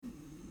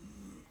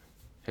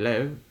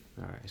Hello?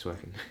 Alright, it's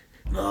working.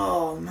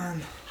 Oh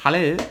man.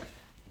 Hello?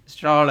 It's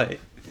Charlie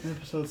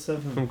Episode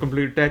 7. from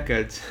Complete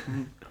Decades.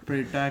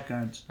 Pretty dark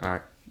ads.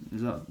 Alright,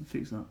 Is that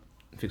fix that?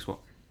 fix what?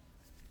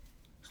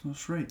 It's not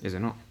straight. Is it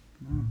not?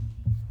 No.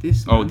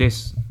 This Oh, man.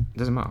 this.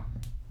 Doesn't matter.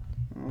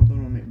 I don't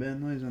want to make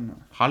bad noise on that.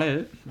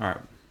 Hello? Alright,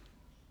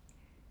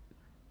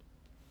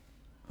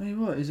 Hey,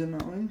 what? Is it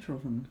not our intro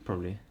from?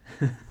 probably.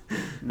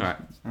 Alright,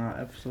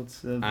 Episode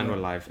 7. and we're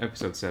live.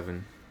 Episode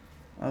 7.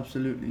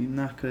 Absolutely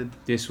knackered.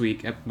 This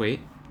week,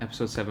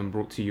 episode 7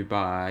 brought to you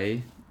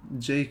by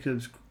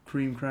Jacob's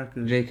cream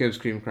crackers. Jacob's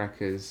Cream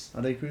Crackers.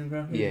 Are they cream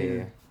crackers?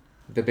 Yeah.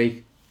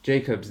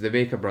 Jacob's, the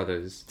Baker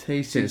Brothers.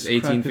 Tastiest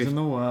Since crackers in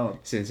the world.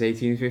 Since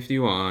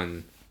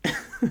 1851.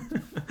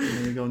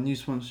 There you go. New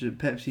sponsorship.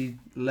 Pepsi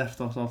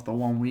left us after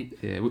 1 week.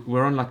 Yeah,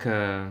 we're on like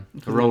a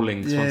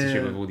rolling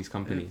sponsorship with all these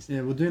companies.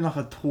 Yeah, we're doing like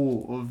a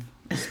tour of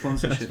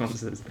sponsorships.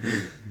 Sponsors.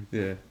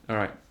 Yeah.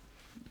 Alright.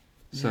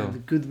 So, yeah, the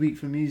good week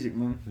for music,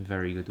 man.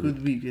 very good week.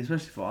 Good week,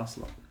 especially for us,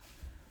 like.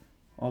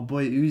 Our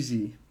boy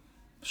Uzi.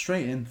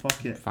 Straight in,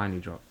 fuck it. Finally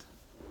dropped.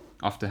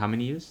 After how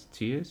many years?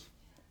 2 years?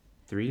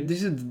 3 years?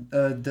 This is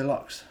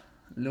deluxe.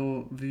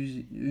 Lil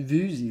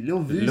Uzi.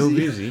 Lil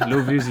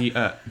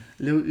Uzi.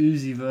 Lil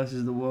Uzi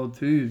versus the World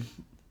 2.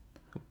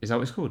 Is that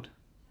what it's called?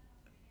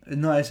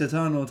 No, it's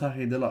Eternal Attack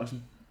Deluxe,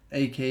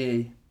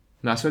 aka.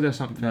 No, I swear there's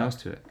something else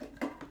to it.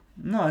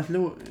 No, it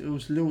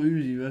was Lil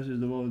Uzi versus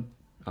the World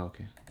Oh,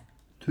 okay.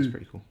 2. That's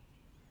pretty cool.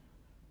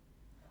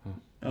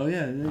 Oh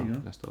yeah, there you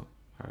go. That's dope.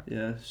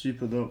 Yeah,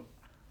 super dope.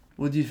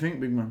 What do you think,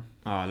 big man?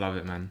 Oh, I love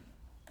it, man.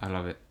 I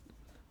love it.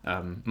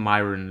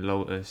 Myron,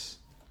 Lotus,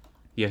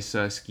 Yes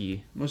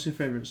Sirski, What's your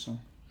favourite song?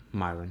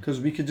 Myron. Because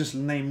we could just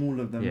name all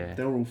of them. Yeah.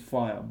 They're all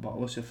fire, but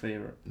what's your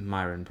favourite?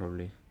 Myron,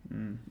 probably.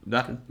 Mm.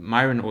 That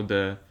Myron or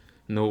the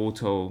No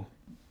Auto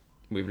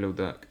with Lil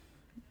Durk.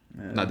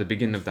 Yeah, Like the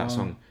beginning of that fire.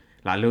 song.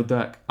 Like Lil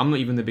Durk, I'm not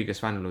even the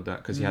biggest fan of Lil Durk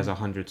because he has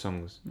 100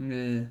 songs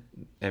Yeah,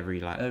 every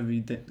like. every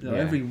day, like,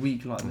 Yeah. every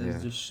week, like there's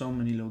Yeah. just so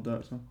many Lil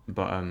Durk songs.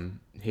 But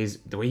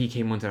the way he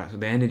came onto that, so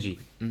the energy,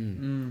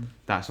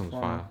 that song's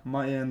fire.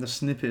 And the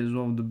snippet as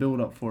well, the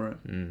build up for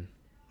it. Mm.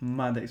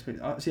 Mad expect.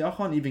 See, I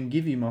can't even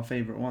give you my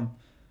favorite one.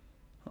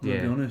 I'm gonna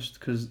Yeah. be honest,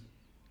 because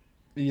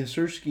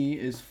Yasirski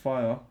is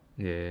fire,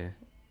 Yeah.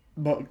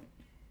 but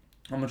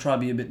I'm gonna try to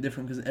be a bit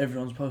different because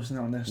everyone's posting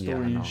out their story Yeah,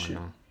 I know, and shit. I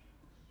know.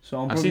 So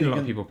I'm I've probably seen a lot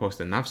gonna, of people post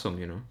the Nav song,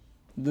 you know.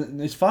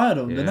 It's fire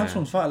though. The Yeah, Nav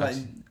song's fire. Like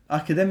that's-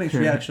 Academic's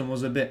reaction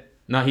was a bit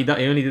No, he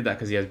only did that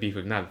because he has beef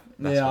with Nav.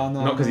 That's Yeah, why. I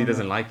know, Not because he I know.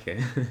 doesn't like it.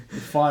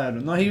 fire.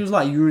 No, he was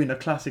like Yuri in a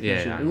classic Yeah,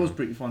 and shit. I It was know.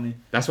 pretty funny.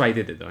 That's why he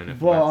did it though, innit?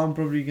 But I'm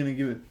probably gonna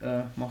give it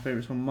my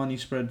favorite song, Money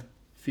Spread,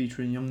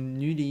 featuring Young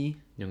Nudie,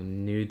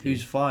 Young Nudie.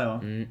 who's fire.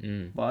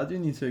 Mm-mm. But I do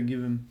need to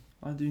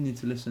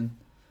listen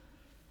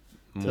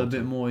to More a bit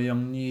time. more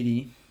Young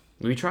Nudie.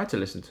 We tried to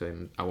listen to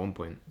him at one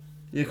point.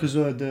 Yeah, because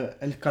the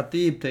El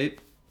Khatib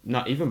tape.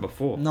 Not even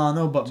before.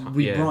 No, but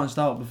we Yeah. branched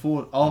out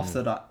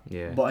after that.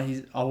 Yeah. But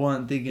I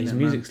weren't digging His it,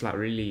 music's like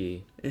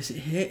really. man.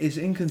 It's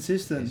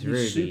inconsistent. It's He's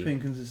really- super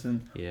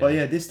inconsistent. Yeah. But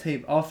yeah, this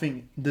tape, I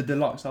think the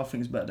deluxe, I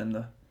think is better than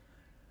the.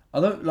 I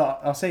don't like.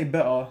 I say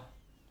better,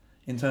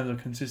 in terms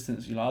of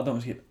consistency. Like I don't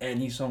skip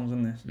any songs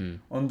on this. Mm.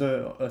 On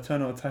the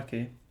Eternal Attack,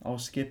 I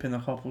was skipping a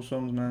couple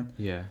songs, man.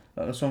 Yeah.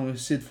 Like the song with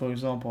Sid, for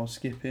example, I was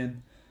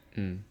skipping.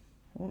 Mm.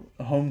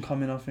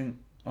 Homecoming, I think.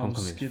 I was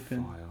Homecoming's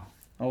skipping. fire.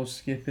 I was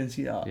skipping.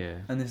 See that? Yeah.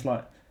 And it's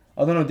like,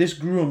 I don't know. This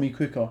grew on me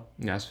quicker.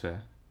 Yeah, that's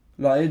fair.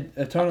 Like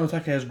Eternal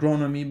Attack has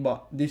grown on me,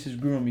 but this has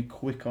grewn on me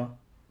quicker.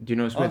 Do you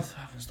know what's I weird?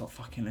 haven't stopped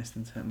fucking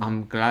listening to him.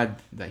 I'm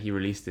glad that he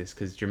released this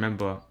because do you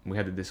remember we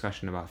had a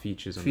discussion about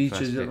features on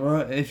Features. the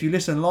first bit? If you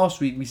listen last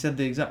week, we said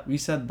We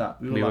said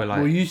that. We were like,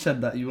 well, you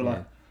said that. You were Yeah.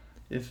 like,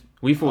 if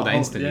We thought that Oh,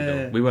 instantly yeah, though.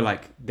 yeah. We were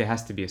like, there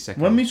has to be a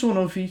second. when we saw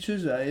no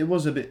features, it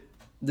was a bit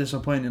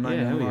disappointing.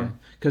 yeah.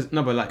 Because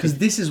no, but like, Because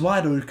this is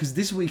why though. Because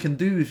this is what you can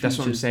do with features. that's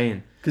what I'm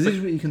saying. Because this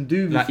is what you can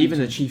do with Like even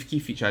the features. Chief Key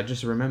feature, I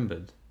just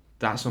remembered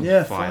that song's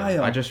Yeah,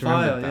 fire. I just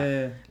remembered that.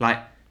 Yeah.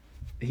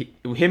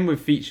 Like him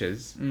with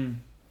features. Mm.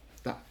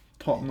 That-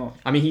 Top notch.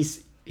 I mean,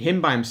 he's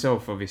him by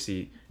himself.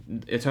 Obviously,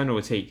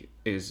 Eternal Take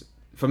is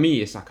for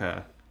me. It's like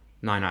a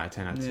 9 out of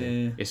 10. I'd say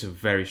Yeah. it's a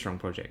very strong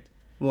project.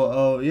 Well,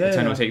 oh yeah.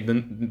 Eternal yeah.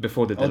 Take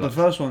before the Oh, the deluxe.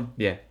 first one.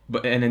 Yeah,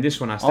 but and then this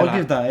one I I'll still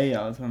give that 8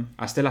 out of 10.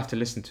 I still have to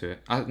listen to it.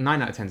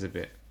 9 out of 10's a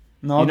bit.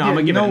 No, I'll You know, I'm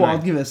gonna give it a what? 9.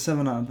 I'll give it a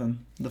 7 out of 10.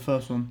 The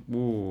first one.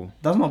 Ooh.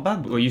 That's not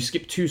bad. Well, you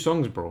skipped 2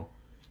 songs, bro.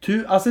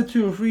 2. I said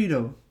 2 or 3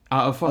 though.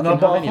 Out of fucking No, how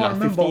but I many? can't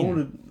Like remember 15.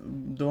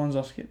 all the ones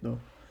I skipped though.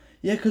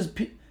 Yeah, because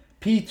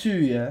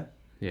P2, yeah,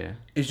 Yeah.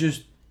 it's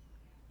just.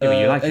 Yeah, but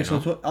you like it,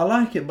 XO I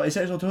like it, but it's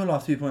XO Tour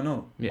Life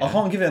 2.0. Yeah. I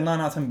can't give it a 9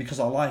 out of 10 because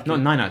I like Not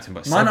it. 9 out of 10,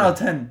 but 9 7. out of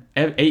 10.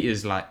 8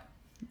 is like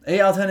 8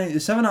 out of 10.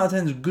 7 out of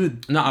 10 is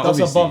good. no, That's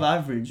obviously. above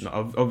average.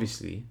 No,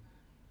 obviously.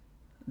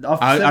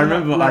 After I 7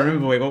 remember. like- I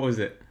remember. Wait, what was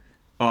it?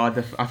 Oh,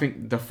 I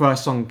think the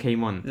first song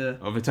came on Yeah.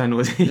 of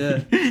Eternal.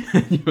 Yeah.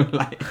 you were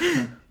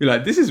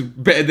like, this is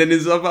better than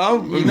his other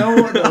album. You know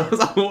what, though? I was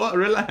like, what?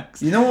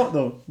 Relax. You know what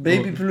though?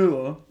 Baby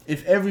Pluto,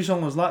 if every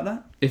song was like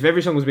that, If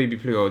every song was Baby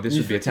Pluto, this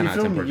would be a 10 out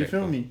of 10 You project. feel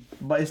bro. me?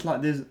 But it's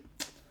like there's.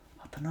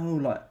 I don't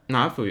know, like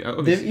No, I feel you.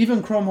 Obviously.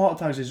 even Chrome Heart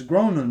Attacks has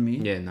grown on me.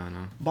 Yeah, no.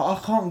 But I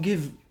can't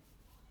give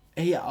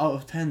 8 out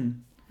of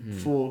 10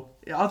 for.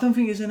 I don't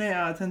think it's an 8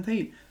 out of 10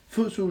 tape.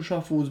 Futsal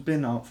Shuffle's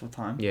been out for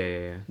time.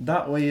 Yeah.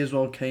 That Way as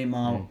well came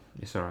out.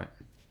 It's alright.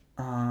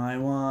 I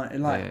want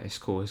like Yeah, it's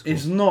cool. It's cool.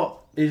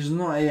 it's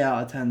not 8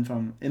 out of 10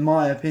 fam, in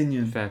my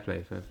opinion. Fair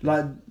play.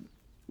 Like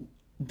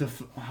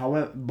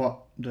however, but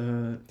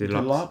the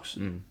deluxe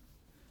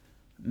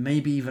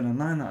maybe even a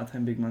 9 out of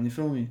 10, big man. You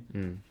feel me?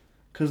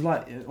 Cause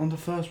like on the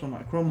first one,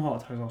 like Chrome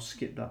Heart Attacks, I'll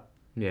skip that.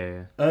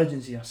 Yeah.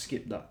 Urgency, I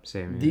skip that.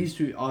 Same. Yeah. These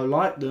two, I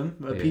like them.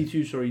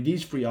 P2, sorry,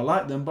 these three, I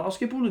like them, but I'll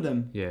skip all of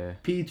them. Yeah.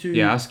 P2.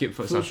 Yeah, I'll skip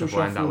Futsal Futsal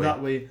Shuffle that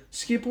that way.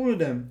 Skip all of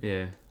them.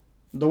 Yeah.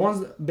 The ones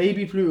that,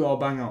 Baby Pluto, I'll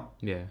bang out.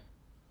 Yeah.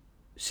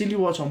 Silly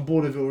Watch, I'm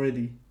bored of it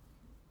already.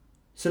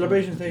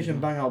 Celebration Station,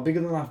 bang out.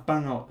 Bigger Than Life,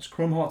 bang out.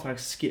 Chrome Heart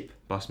Attacks, skip.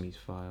 Bust Me's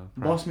fire.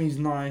 Boss Me's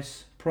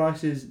nice.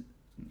 Prices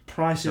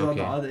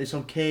okay. it's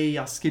okay.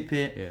 I skip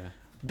it. Yeah.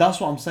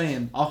 That's what I'm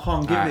saying. I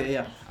can't give it.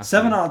 Yeah.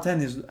 7 out of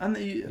 10 is, and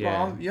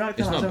you're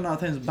acting like 7 out of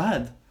 10 is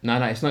bad. No,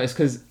 it's not. It's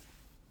because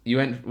we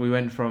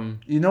went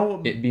from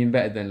it being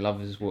better than Love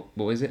Is what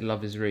was it?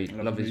 Love Is Rate.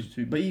 Love Is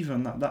 2. But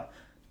even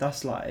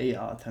that's like 8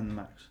 out of 10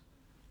 max.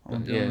 I'll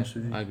be honest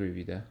with you. I agree with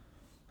you there.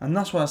 And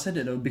that's why I said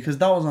it though, because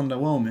that was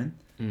underwhelming.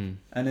 And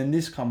then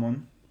this come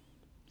on,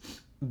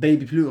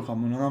 Baby Pluto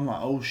come on, and I'm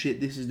like, oh shit,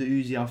 this is the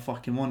Uzi I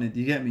fucking wanted.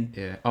 You get me?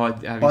 Yeah. Oh,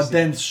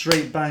 then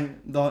straight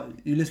bang.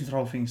 You listen to the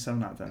whole thing,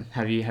 7 out of 10.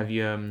 Have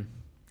you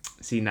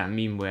seen that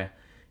meme where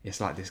it's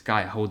like this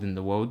guy holding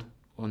the world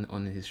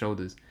on his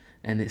shoulders,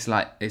 and it's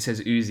like it says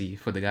Uzi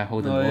for the guy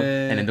holding the world,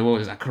 and then the world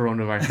is like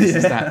coronavirus.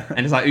 Is that, and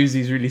it's like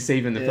Uzi's really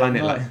saving the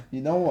planet. Like,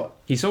 you know what?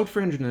 He sold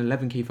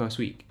 311k first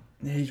week.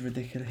 Yeah, he's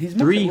ridiculous. He's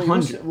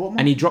 300,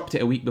 and he dropped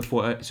it a week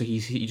before, so he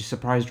just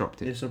surprise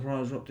dropped it. Yeah,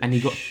 surprise dropped it. And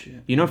he got,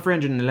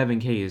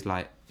 311k is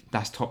like,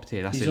 that's top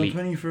tier. That's elite.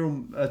 He's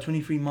on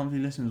 23 monthly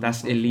listens.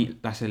 That's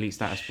elite. That's elite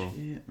status, bro.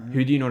 Shit,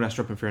 who do you know that's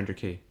dropping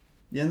 300k?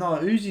 Yeah, no,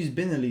 Uzi's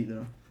been elite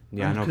though.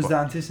 Yeah, I know.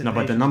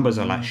 But the numbers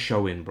are like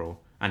showing, bro,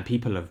 and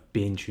people have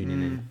been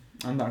tuning in.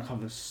 And that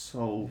cover's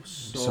so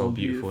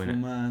beautiful,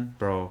 man.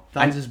 Bro.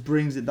 That just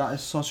brings it. That is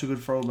such a good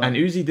throwback. And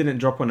Uzi didn't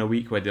drop on a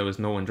week where there was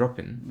no one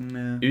dropping.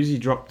 Yeah. Uzi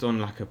dropped on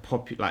like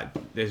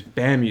there's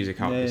bare music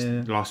out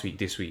last week,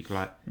 this week,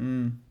 like,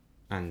 and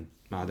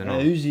I don't know.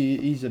 Uzi,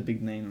 he's a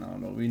big name now.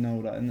 Though. We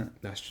know that, innit?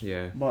 That's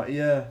yeah. But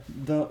yeah,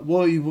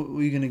 what are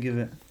you gonna give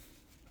it?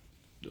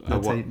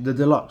 The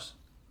deluxe.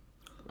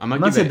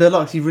 I said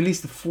deluxe. He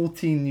released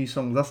 14 new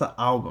songs. That's an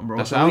album, bro.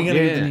 That's an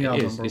album.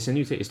 Bro? It's a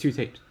new tape. It's 2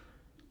 tapes.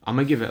 I'm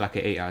gonna give it like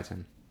an 8 out of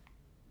 10.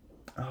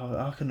 Oh,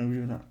 I can agree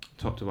with that.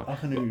 Top to bottom. I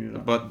can agree with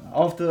that. But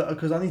after,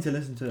 because I need to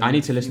listen to it. I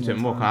need to listen to it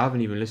more. Cause I haven't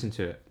even listened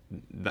to it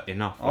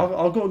enough.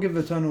 I've got to give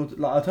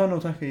Eternal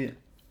Attack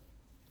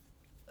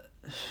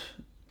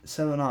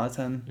 7 out of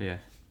 10. Yeah.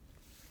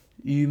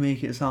 You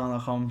make it sound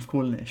like I'm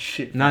calling it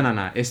shit.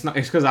 No. It's not.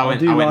 It's because I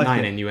went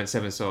 9 and you went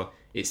 7, so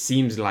it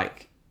seems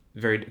like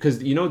very. Because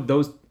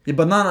those. Yeah,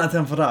 but 9 out of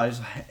 10 for that is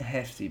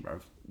hefty,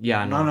 bro.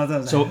 Yeah, I know. 9 out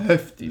of 10 is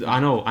hefty. Bro. I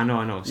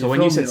know. So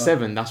when you said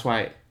 7, that's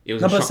why it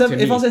was. No, but 7.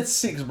 If I said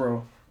 6,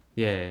 bro.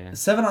 Yeah.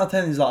 7 out of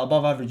 10 is like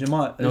above average.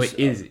 It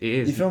is.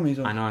 You feel me?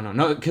 So? I know.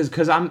 No, because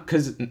it's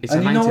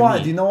and you know why?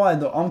 Do you know why?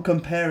 Though? I'm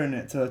comparing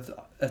it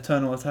to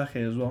Eternal Attack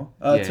as well.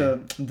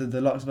 To the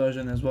deluxe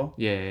version as well.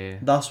 Yeah.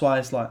 That's why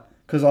it's like,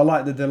 because I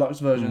like the deluxe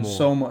version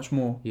so much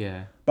more.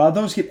 Yeah. But I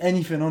don't skip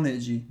anything on it,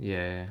 G.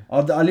 Yeah.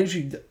 I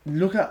literally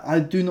I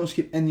do not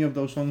skip any of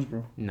those songs,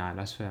 bro. Nah,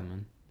 that's fair,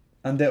 man.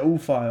 And they're all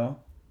fire.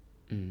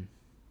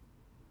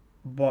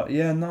 But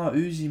yeah,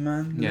 Uzi,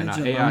 man. Yeah,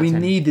 legend, man. We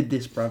needed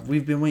this, bruv.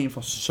 We've been waiting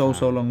for so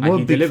long.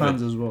 We're big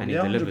fans as well. And he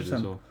delivered as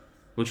well.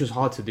 Which was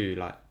hard to do,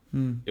 like.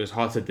 It was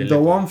hard to deliver.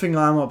 The one thing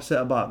I'm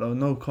upset about, though,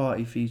 no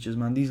Carti features,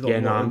 man. These lot,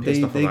 I'm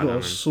pissed off about that,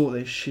 gotta sort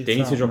their shit out. They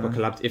need to drop a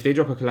collab. If they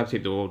drop a collab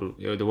tape, the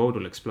world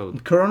will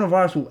explode.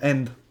 Coronavirus will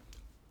end.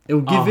 It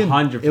will give in.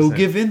 100%. It will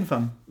give in,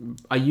 fam.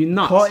 Are you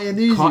nuts? Carti and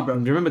Uzi, bro.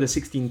 Do you remember the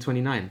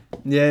 1629?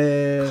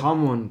 Yeah.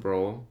 Come on,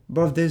 bro.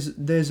 Bro, there's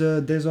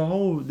a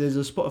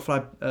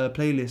Spotify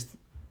playlist,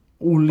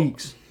 all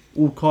leaks,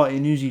 all Carti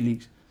and Uzi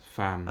leaks.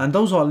 Fam. And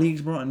those are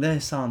leaks, bro, and they're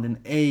sounding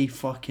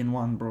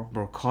A1, bro.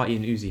 Bro, Carti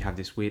and Uzi have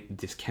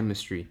this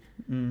chemistry.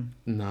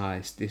 Nah,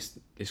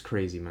 it's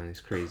crazy, man.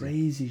 It's crazy.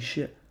 Crazy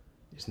shit.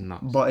 It's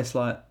nuts. But it's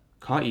like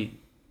Carti.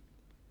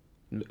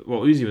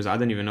 Well, Uzi was. I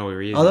don't even know where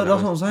he is.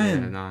 That's what I'm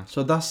saying. Yeah, nah.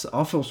 So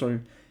I feel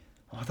sorry.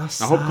 Oh,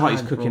 that's. I hope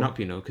Carti's cooking up,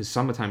 because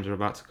summertimes are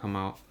about to come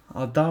out.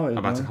 I doubt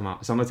it. To come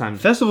out. Summertime.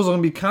 Festivals are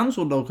gonna be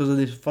cancelled though because of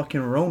this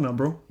fucking Rona,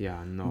 bro. Yeah,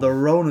 I know. The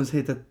Rona's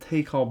here to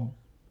take our.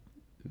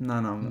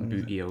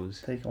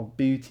 Bootios. Take our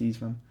booties,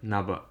 man.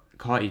 Nah, but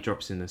Carti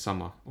drops in the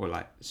summer or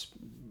like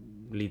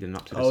leading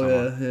up to the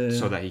summer, yeah.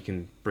 so that he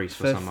can brace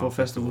for summer for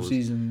festival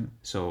season.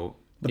 So,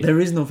 but there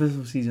is no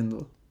festival season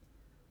though.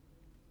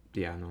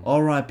 Yeah, I know.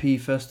 R.I.P.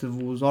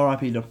 festivals.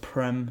 R.I.P. the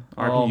Prem.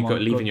 R.I.P. You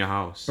got leaving your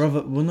house,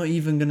 brother. We're not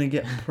even gonna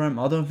get Prem.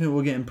 I don't think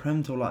we're getting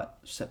Prem till like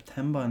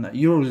September, and that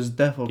Euros is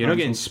definitely. You're not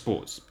getting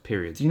sports.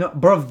 Period. Do you know,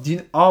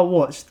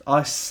 bruv?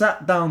 I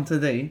sat down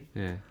today.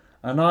 Yeah.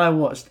 and I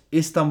watched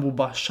Istanbul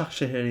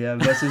Başakşehir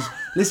versus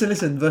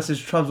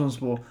versus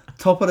Trabzonspor,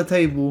 top of the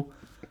table,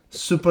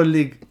 Super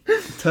League,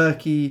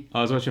 Turkey.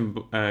 I was watching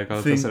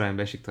Galatasaray and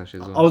Beşiktaş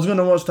as well. I was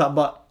gonna watch that,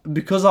 but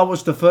because I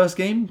watched the first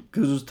game,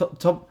 because it was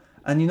top,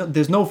 and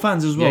there's no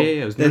fans as well.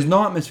 There's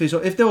no atmosphere. So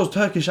if there was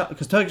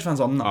because Turkish fans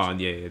are nuts. Oh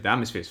yeah, the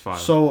atmosphere is fire.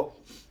 So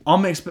I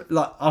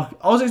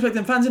was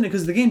expecting fans in it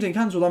because the game's getting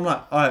cancelled. I'm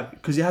like, alright,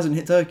 because it hasn't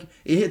hit Turkey.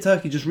 It hit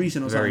Turkey just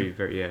recent or something.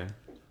 Very, yeah.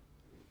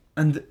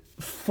 And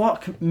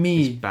fuck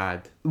me, it's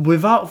bad.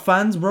 Without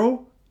fans,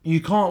 bro,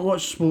 you can't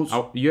watch sports.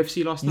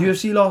 UFC last night.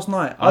 UFC last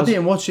night. I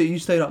didn't watch it. You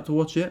stayed up to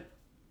watch it.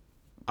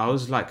 I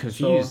was like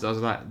confused. I was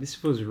like, this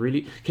feels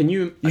really. Can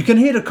you? You can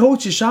hear the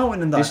coaches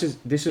shouting and that.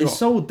 This is. It's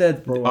so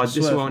dead, bro. This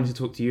is what I wanted to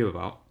talk to you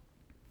about.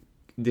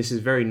 This is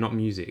very not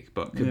music,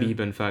 but Khabib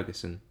and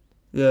Ferguson.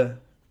 Yeah.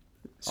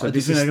 So do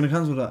you think they're gonna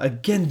cancel that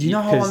again? Do you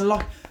know how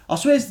unlucky? I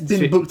swear it's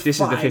been booked. This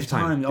is the fifth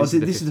time. This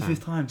is the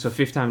fifth time. So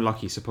fifth time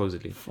lucky,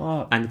 supposedly.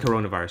 Fuck. And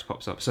coronavirus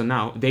pops up. So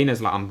now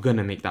Dana's like, I'm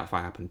gonna make that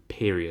fight happen.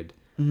 Period.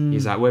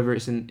 He's like, whether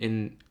it's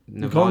in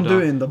Nevada, you can't do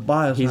it in the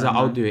bias. He's like,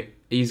 I'll do it.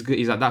 He's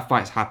like, that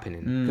fight's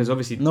happening because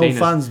obviously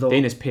fans though.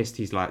 Dana's pissed.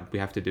 He's like, we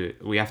have to do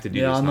it. We have to do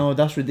this. Yeah, I know now.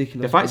 That's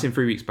ridiculous. The fight's in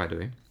 3 weeks, by the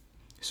way.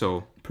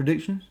 So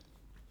predictions.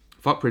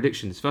 Fuck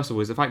predictions. First of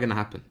all, is the fight gonna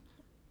happen?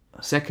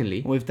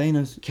 Secondly, with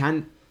Dana's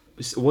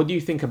what do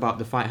you think about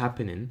the fight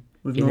happening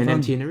in an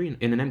empty arena?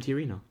 In an empty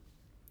arena,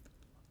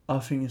 I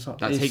think it's like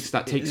that takes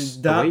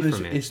away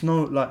from it. It's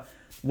no like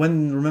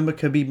remember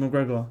Khabib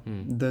McGregor,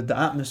 the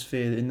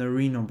atmosphere in the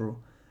arena, bro.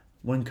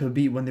 When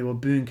they were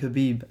booing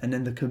Khabib, and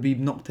then the Khabib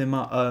knocked him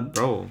out.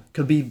 Bro,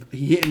 Khabib,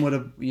 he hit him with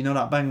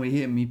that bang where he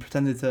hit him. He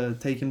pretended to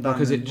take him down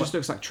because it just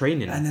looks like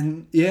training. And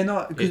then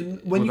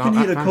because when you can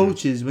hear the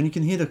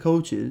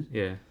coaches,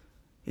 yeah,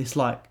 it's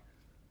like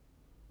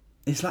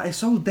it's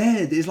so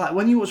dead. It's like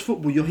when you watch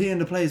football, you're hearing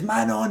the players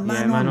man on.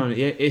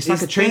 Yeah, it's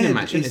like a training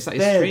match. It's like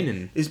it's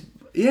training.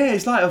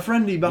 It's like a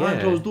friendly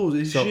behind closed doors.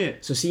 It's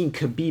shit. So seeing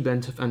Khabib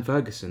and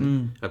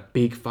Ferguson, a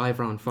big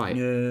 5-round fight,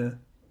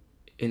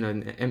 in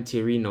an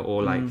empty arena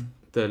or like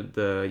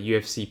the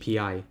UFC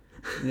PI,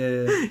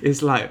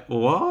 it's like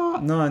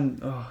what? No, do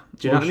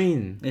you know what I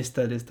mean? It's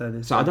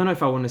dead. So I don't know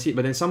if I want to see it,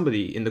 but then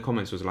somebody in the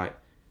comments was like,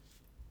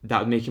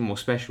 that would make it more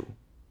special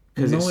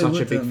because it's such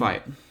a big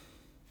fight.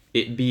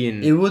 It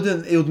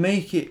wouldn't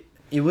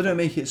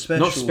make it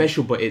special. Not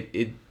special, but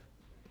it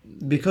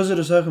because of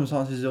the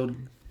circumstances.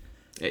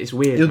 It's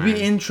weird. It'll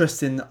be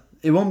interesting.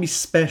 It won't be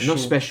special. Not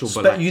special,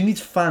 but you need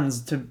fans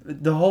to.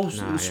 The whole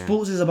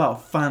sports is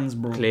about fans,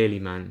 bro. Clearly,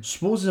 man.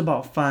 Sports is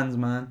about fans,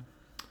 man.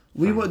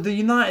 We were the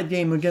United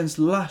game against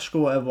Lask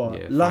or whatever.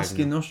 Yeah, Lask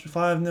in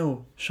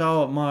 5-0. Shout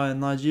out my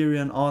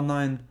Nigerian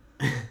R9.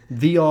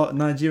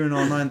 Nigerian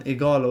R9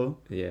 Igalo.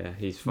 Yeah,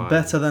 he's fine.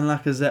 Better than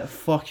Lacazette.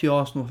 Fuck you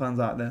Arsenal fans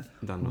out there.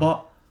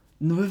 But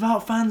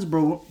without fans,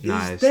 bro,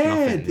 it's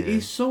dead. Nothing, yeah.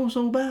 It's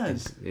so bad.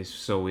 It's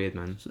so weird,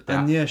 man.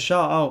 And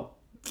shout out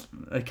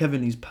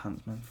Kevin Lee's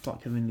pants, man.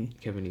 Fuck Kevin Lee.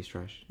 Kevin Lee's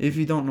trash. If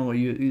you don't know what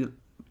you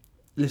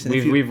listen,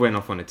 we've went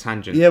off on a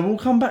tangent. Yeah, we'll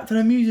come back to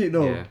the music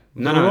though. Yeah.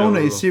 No,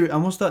 is serious.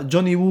 And what's that?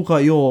 Johnny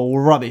Walker,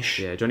 you're rubbish.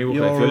 Yeah, Johnny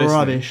Walker. If you're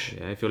listening,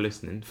 if you're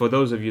listening. For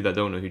those of you that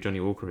don't know who Johnny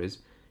Walker is,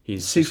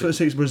 he's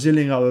 6'6"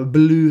 Brazilian guy with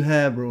blue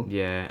hair, bro.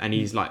 Yeah, and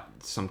he's like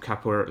some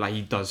capoeira. Like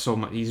he does so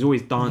much. He's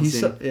always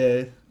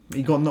dancing.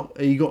 He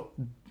got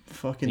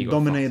fucking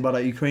dominated by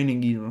that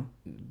Ukrainian geezer.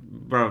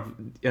 Bro,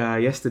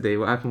 yesterday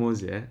what happened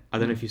was I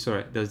don't know if you saw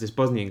it. There was this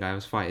Bosnian guy who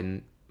was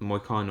fighting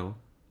Moicano.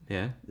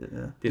 Yeah.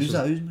 Who's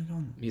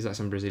Moicano? He's like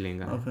some Brazilian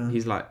guy. Okay.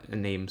 He's like a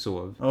name,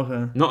 sort of.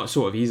 Okay. Not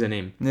sort of. He's a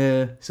name.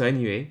 Yeah. So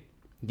anyway,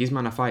 these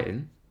men are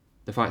fighting.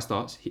 The fight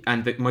starts,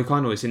 and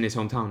Moicano is in his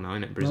hometown now,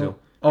 isn't it? Brazil.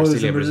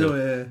 It's in Brazil.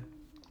 Yeah.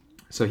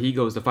 So he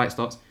goes. The fight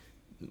starts.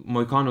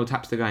 Moicano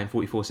taps the guy in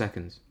 44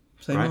 seconds.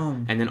 Right?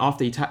 And then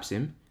after he taps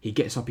him, he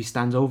gets up, he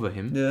stands over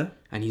him,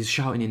 and he's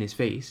shouting in his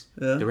face.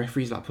 Yeah. The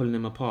referee's like pulling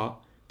him apart.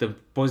 The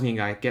Bosnian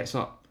guy gets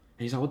up,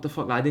 and he's like, "What the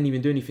fuck? Like, I didn't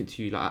even do anything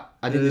to you. Like,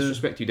 I didn't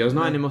disrespect you. There was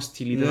no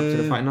animosity leading up to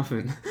the fight,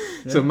 nothing."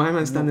 So my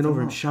man's standing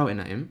over him, shouting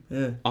at him.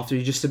 Yeah. After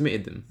he just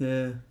submitted them.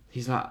 Yeah.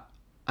 He's like,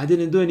 "I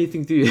didn't do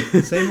anything to you."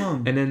 Same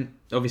on. And then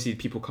obviously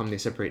people come, they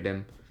separate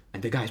them,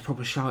 and the guy's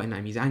proper shouting at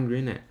him. He's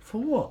angry, innit? For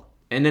what?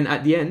 And then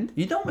at the end,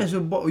 you don't mess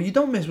with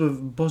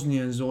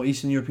Bosnians or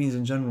Eastern Europeans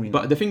in general.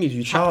 But the thing is,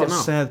 you tapped him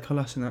out. Sead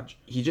Kolasinac.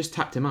 He just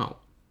tapped him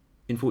out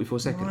in 44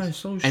 seconds.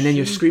 So and then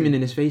you're screaming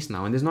in his face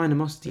now, and there's no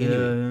animosity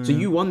anyway. Yeah. So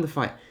you won the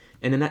fight.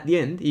 And then at the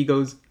end, he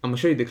goes, I'm gonna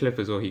show you the clip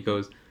as well. He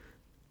goes,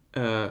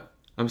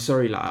 I'm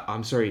sorry, like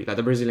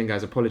the Brazilian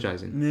guy's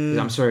apologizing. He's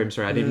like, I'm sorry,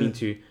 I didn't mean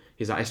to.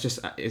 He's like,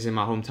 it's in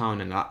my hometown,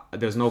 and like,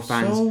 there's no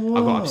fans. So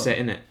I got upset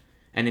in it.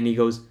 And then he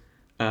goes,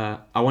 I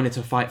wanted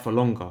to fight for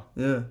longer.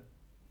 Yeah.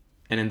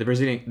 And then the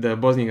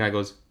Bosnian guy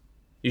goes,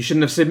 you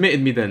shouldn't have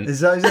submitted me then.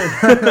 Is that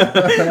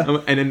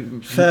and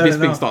then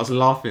Bisping starts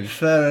laughing.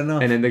 Fair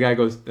enough. And then the guy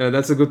goes,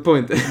 that's a good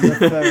point.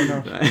 Fair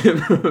enough.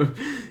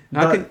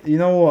 You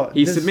know what?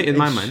 He submitted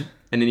my man,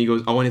 and then he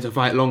goes, I wanted to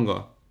fight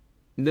longer.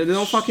 They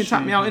don't fucking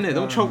tap me out, innit?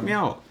 Don't choke me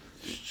out.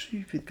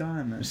 Stupid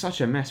guy, man. It's such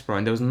a mess, bro.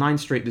 And there was 9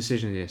 straight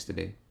decisions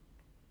yesterday.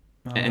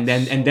 Oh, and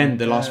that's then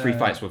so the last 3 bad.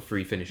 fights were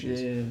 3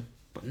 finishes. Yeah.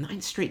 But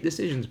 9 straight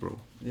decisions, bro.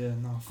 Yeah,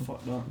 no,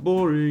 fuck that.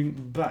 Boring.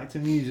 Back to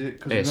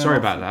music. 'Cause Hey, we're sorry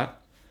going off- about that.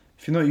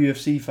 If you're not a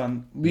UFC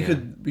fan, we Yeah.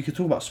 could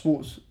talk about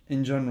sports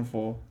in general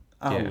for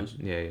hours.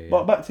 Yeah.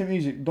 But back to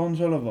music. Don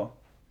Toliver,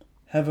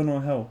 Heaven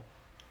or Hell.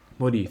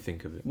 What do you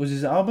think of it? Was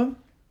his album?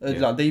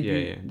 Like debut,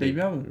 Yeah.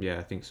 debut album. Yeah,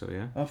 I think so.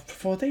 Yeah.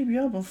 For a debut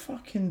album,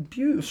 fucking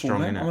beautiful,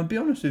 Strong, man. innit? I'm gonna be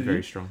honest with Very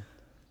you. strong.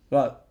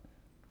 Like,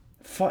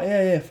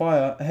 fire.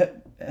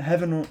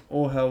 Heaven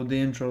or Hell, the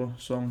intro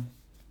song,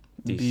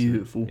 Decent,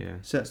 beautiful. yeah.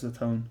 Sets the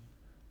tone.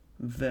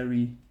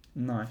 Very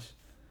nice.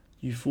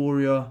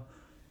 Euphoria,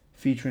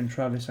 featuring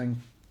Travis and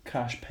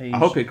Cash Page. I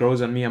hope it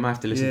grows on me. I might have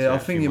to listen to it. Yeah, I a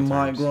think few it more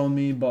might times. grow on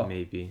me, but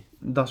Maybe.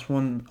 that's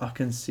one I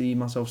can see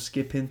myself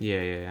skipping.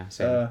 Yeah.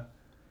 Same.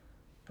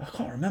 I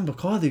can't remember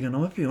Cardigan.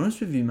 I'm gonna be honest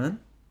with you, man.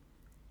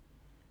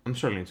 I'm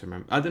struggling to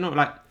remember. I don't know,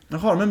 like. I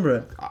can't remember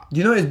it.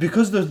 You know, it's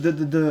because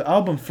the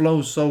album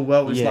flows so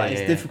well. It's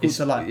it's difficult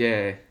to like.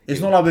 Yeah.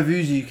 It's not like with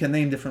Uzi you can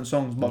name different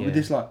songs, but with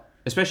this like.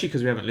 Especially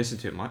because we haven't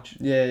listened to it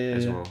much.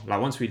 As well. Like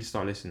once we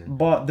start listening.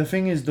 But the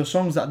thing is, the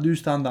songs that do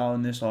stand out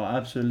on this are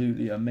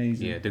absolutely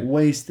amazing. Yeah,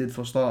 Wasted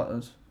for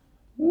starters.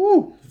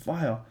 Woo,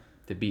 fire.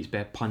 The beats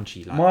bare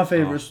punchy. Like My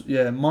favorite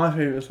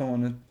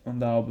song on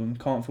the album,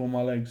 Can't Feel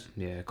My Legs.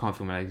 Yeah, Can't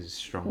Feel My Legs is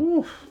strong.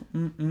 Ooh,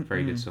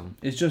 Very good song.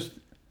 It's just,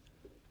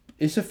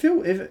 it's a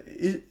feel good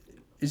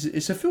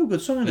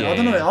song. Isn't it? I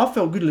don't know. I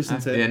felt good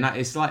listening to it. Yeah, no,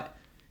 it's like,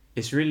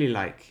 it's really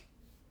like,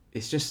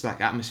 it's just like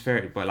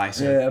atmospheric, but like,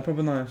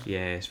 proper nice.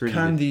 Yeah, it's really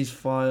Candy's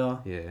fire.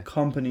 good. Yeah,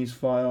 Company's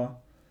fire.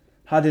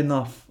 Had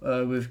enough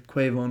with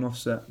Quavo and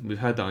Offset. we've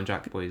heard that on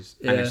Jack Boys,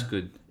 and it's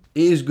good.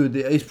 It is good.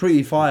 It's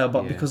pretty fire,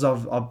 but Yeah. because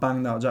I've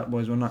banged out Jack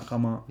Boys when that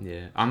come out.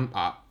 Yeah,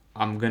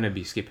 I'm gonna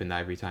be skipping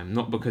that every time,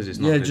 not because it's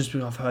not good. Just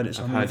because I've heard it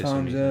so I've many heard it so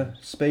times. many Yeah, times.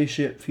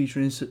 Spaceship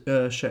featuring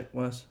Sheck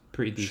West.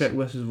 Pretty decent. Sheck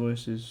West's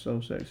voice is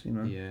so sexy,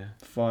 man. Yeah,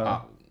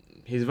 Fire.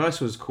 his verse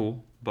was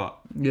cool, but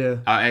Yeah.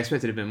 I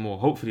expected a bit more.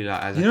 Hopefully,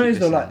 like as You I know, keep it's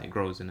the, listening, like- it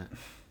grows in it.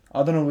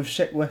 I don't know with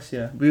Sheck West.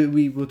 Yeah,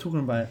 we were talking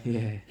about it.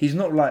 Yeah, He's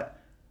not like,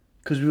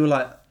 because we were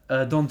like,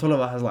 Don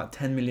Toliver has like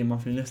 10 million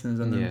monthly listeners,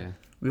 and then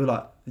we were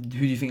like, who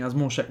do you think has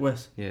more, Sheck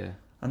West? yeah.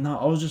 And now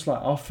I was just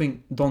like, I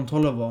think Don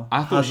Toliver.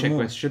 I thought has Sheck more.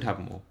 West should have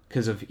more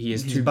because of he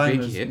has His 2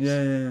 bangers. big hits.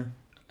 Yeah.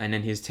 And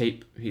then his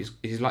tape, he's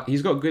like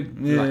he's got good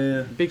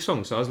big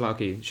songs. So I was like,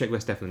 okay, Sheck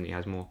West definitely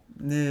has more.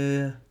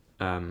 Yeah.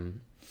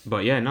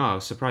 But yeah, no, I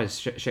was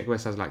surprised. Sheck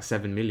West has like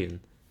 7 million.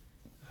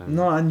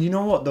 No, and you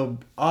know what though?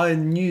 I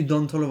knew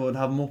Don Toliver would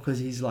have more because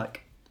he's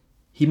like,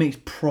 he makes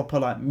proper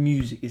like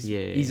music.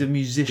 He's a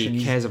musician.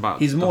 He cares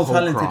about. He's the more whole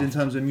talented craft. in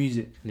terms of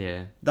music.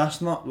 Yeah,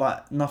 That's not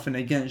like nothing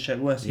against Sheck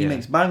West. He Yeah.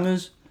 makes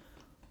bangers,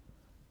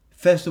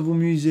 festival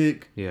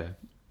music. yeah,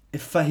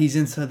 He's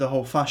into the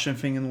whole fashion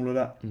thing and all of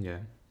that. yeah.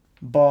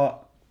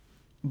 But,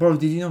 bro,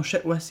 did you know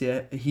Sheck West?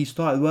 Yeah, he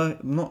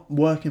started not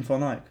working for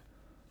Nike.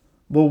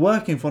 Well,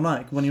 working for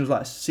Nike when he was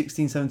like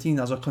 16, 17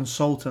 as a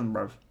consultant,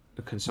 bro.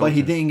 A consultant. But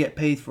he didn't get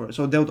paid for it.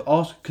 So they would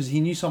ask, because he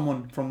knew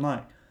someone from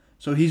Nike.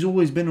 So he's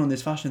always been on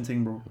this fashion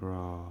thing, bro.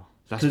 Bro,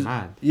 that's 'Cause-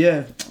 mad.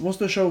 Yeah, what's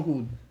the show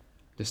called?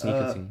 The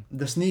sneaker thing.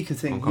 The sneaker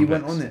thing. On He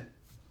went Complex. on it.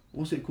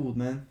 What's it called,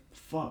 man?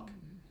 Fuck.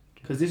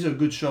 Because this is a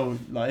good show.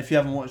 Like, if you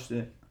haven't watched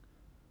it.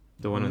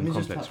 The one let on me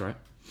just Complex, type- right?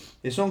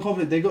 It's on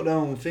Complex. They got their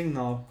own thing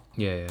now.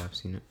 Yeah, I've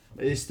seen it.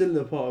 It's still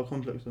a part of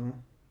Complex, though.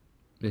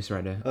 This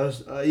right there. Full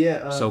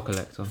Soul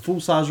Collector.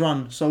 Size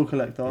Run, Soul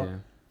Collector. Yeah.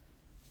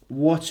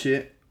 Watch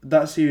it.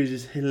 That series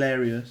is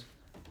hilarious.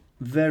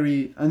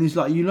 And it's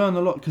like, you learn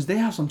a lot because they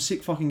have some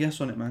sick fucking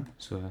guests on it, man.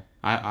 So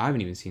I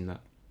haven't even seen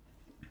that.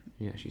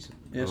 Yeah, she's.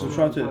 Yeah, so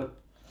try to.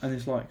 And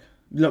it's like,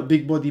 look,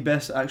 Big Body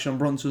Best, Action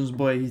Bronson's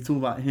boy. He talked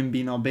about him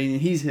being Albanian.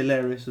 He's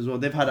hilarious as well.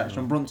 They've had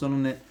Action Bronson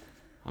on it.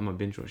 I'm gonna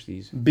binge watch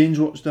these. Binge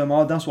watch them.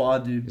 That's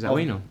what I do. Is that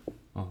Wayno?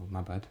 Oh,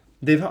 my bad.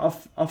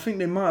 I think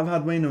they might have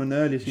had Wayno in the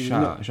earlier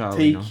season. Shout out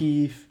Tay Wayno.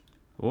 Keith,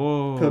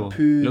 Oh,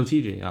 Papoose, Lil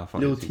TJ. Oh,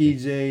 fuck Lil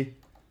TJ,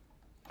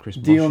 Chris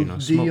Bosh, you know.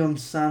 Smoke. Dion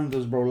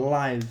Sanders, bro,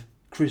 live.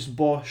 Chris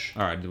Bosh,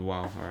 Alright,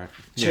 wow, alright.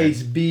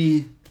 Chase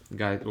B.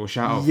 Guys, or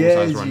shout out Yeah,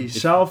 Full Size Run. G.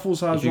 Shout out Full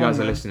Size Run. If you guys are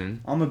man.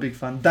 listening. I'm a big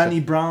fan. Danny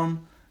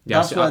Brown.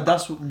 Yeah,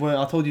 That's where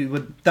I told you.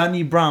 When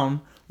Danny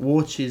Brown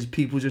watches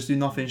People Just Do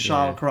Nothing.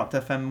 Shout out Corrupt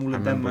FM, all I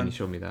of them, remember when man. you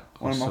showed me that.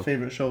 One of my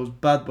favourite shows.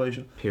 Bad Boy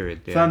Show.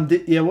 Period, yeah.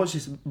 Fam, watch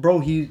this. Bro,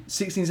 he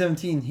 16,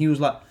 17, he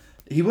was like,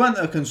 he weren't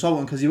a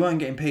consultant because he weren't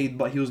getting paid,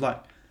 but he was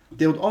like,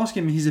 they would ask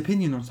him his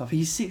opinion on stuff.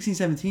 He's 16,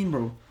 17,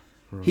 bro.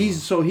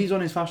 He's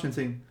on his fashion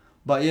thing.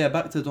 But yeah,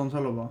 back to Don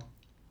Toliver.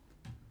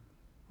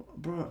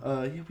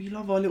 Bro, we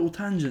love our little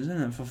tangents,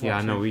 innit? For Yeah,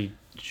 I know, sake. we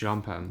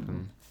jump at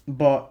them.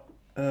 But,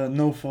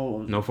 no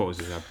photos. No Photos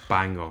is a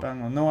banger.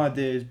 Bang on. No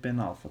Idea has been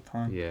out for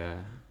time. Yeah.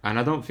 And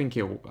I don't think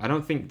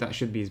that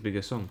should be his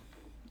biggest song,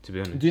 to be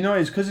honest. Do you know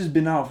it's because it's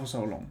been out for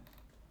so long?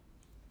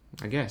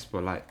 I guess,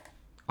 but like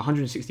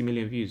 160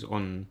 million views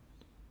on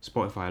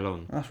Spotify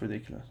alone. That's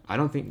ridiculous. I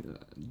don't think.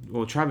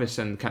 Well, Travis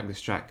and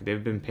Cactus Jack,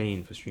 they've been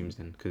paying for streams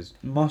then, because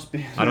Must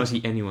be. I don't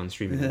see anyone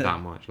streaming it Yeah.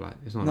 that much. Like,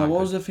 it's not. No, that what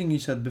good. was the thing you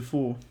said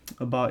before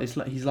about it's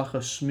like he's like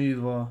a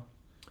smoother?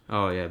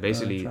 Oh yeah,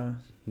 basically Travis.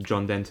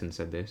 John Denton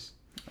said this.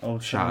 Oh,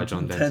 Shout out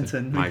John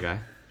Denton, my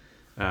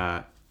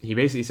guy. He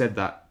basically said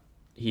that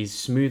he's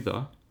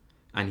smoother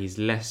and he's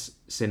less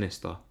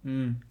sinister,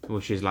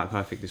 which is like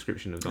perfect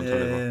description of Don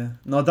Toliver.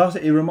 Yeah.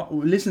 No,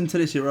 listen to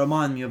this. It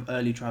reminds me of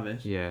early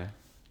Travis. Yeah,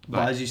 But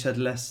like, as you said,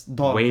 less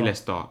dark. way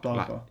less dark.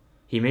 Darker. Like,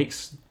 he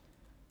makes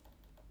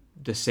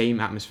the same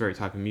atmospheric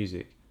type of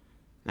music,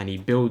 and he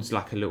builds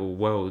like a little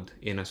world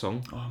in a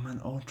song. Oh man,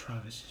 old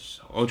Travis is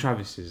so. Old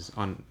Travis is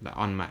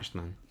unmatched,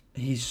 man.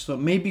 He's so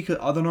maybe cause,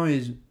 I don't know,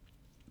 his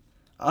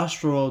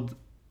Asteroid.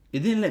 It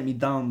didn't let me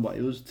down, but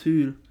it was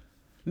too.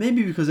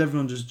 Maybe because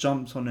everyone just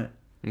jumped on it.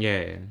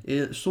 Yeah,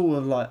 It sort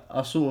of like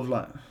I sort of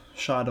like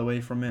shied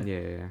away from it.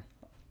 yeah.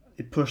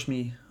 It pushed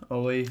me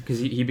away. Because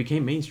he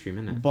became mainstream,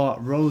 isn't it?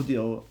 But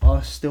Rodeo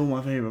are still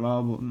my favorite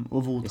album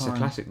of all It's time. a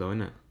classic though,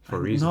 isn't it? For a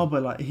reason. No,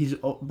 but like he's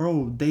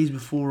bro. Days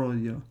Before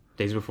Rodeo.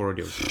 Days Before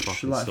Rodeo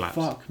fucking Like slaps.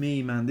 fuck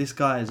me, man. This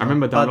guy is. I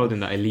remember like,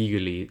 downloading that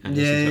illegally. And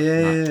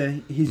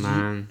listening to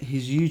that.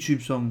 His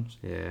YouTube songs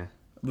Yeah.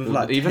 with Well,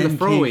 like even the 10K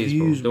throwaways,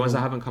 views, bro. The ones bro.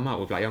 that haven't come out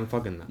with like Young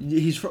Thug and that.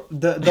 He's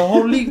the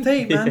whole leak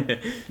tape, man.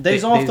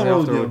 Days After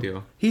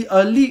Rodeo.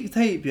 A leak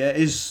tape, yeah,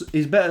 is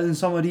better than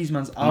some of these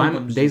man's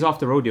albums. Days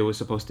After Rodeo was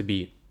supposed to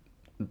be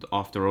the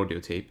After Rodeo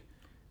tape,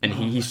 and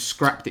he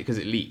scrapped it because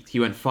it leaked. He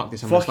went, fuck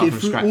this, I'm gonna Fuck start it,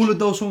 from scratch. all of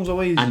those songs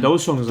away. And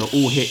those songs are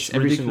all hits,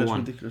 every single one.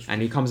 Ridiculous.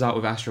 And he comes out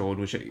with Astroworld,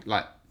 which is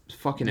like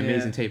fucking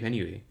amazing tape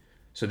anyway.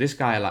 So this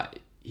guy,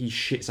 like, he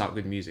shits out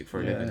good music for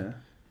a living.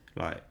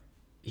 Like,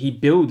 he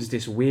builds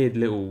this weird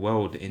little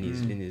world in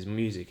his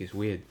music. It's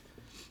weird.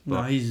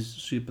 No, he's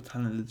super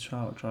talented.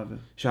 Shout out Travis.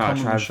 Shout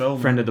out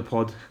Trav, friend of the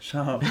pod.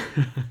 Shout out.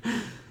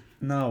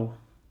 Now,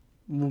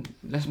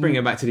 Let's bring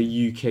it back to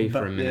the UK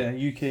for a minute.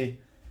 Yeah,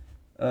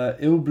 UK.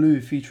 Ill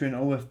Blue featuring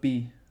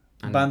OFB,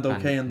 And Bando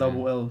K and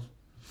Double L's.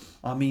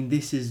 I mean,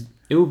 this is.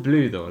 Ill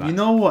Blue though. Like, You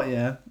know what?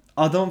 Yeah,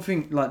 I don't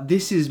think like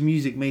this is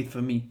music made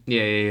for me.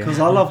 Yeah. Because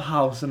I love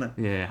house, innit?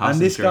 Yeah, house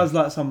And this drill. guy's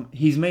like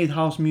he's made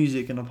house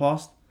music in the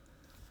past.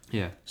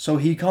 Yeah. So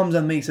he comes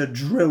and makes a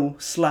drill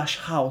 /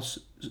 house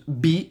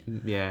beat,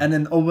 Yeah. and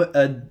then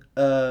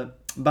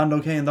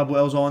Bando K and Double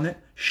L's on it.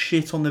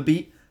 Shit on the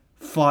beat,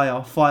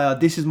 fire.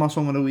 This is my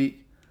song of the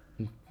week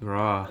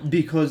Raw.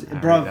 because, I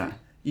rate bruv, that.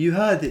 you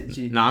heard it,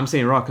 G. No, I'm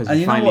saying raw because And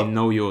you you know finally what?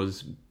 know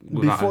yours.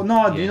 Before,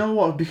 you know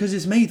what? Because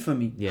it's made for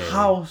me. Yeah,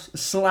 House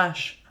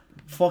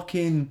 /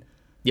 fucking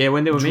Yeah,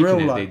 when they were drill.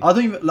 making it, Like, they... I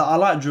don't even like. I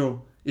like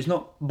drill. It's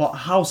not, but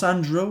house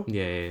and drill.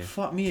 Yeah.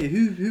 Fuck me.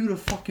 Who the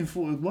fucking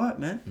thought it would work,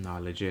 man? Nah,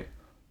 legit.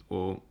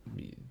 Or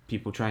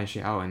people trying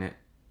shit out in it.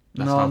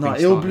 No.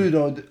 Ill Blue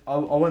though. I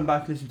went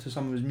back listening to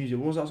some of his music.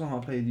 What was that song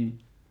I played you?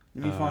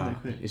 Let me find it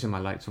quick. It's in my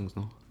liked songs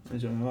now.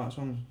 Is it on the right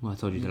songs? Well, I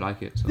told you to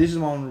like it. So. This is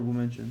my honourable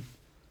mention.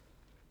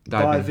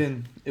 Dive Dive in.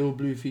 in. Ill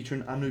Blue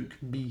featuring Anouk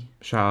B.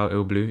 Shout out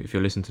Ill Blue if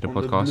you're listening to the on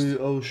podcast. The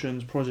Blue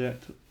Oceans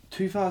project.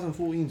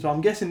 2014. So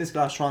I'm guessing this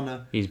guy's trying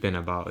to. He's been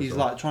about. He's as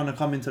well. like trying to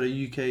come into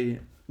the UK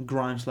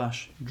grime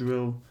 /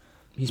 drill.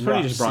 He's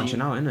probably rap just branching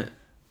scene. out, isn't it?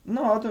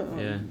 No, I don't.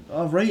 Yeah.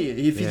 I rate it.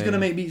 If he's Yeah. gonna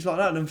make beats like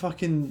that, then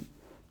fucking.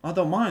 I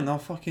don't mind. I'll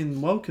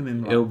fucking welcome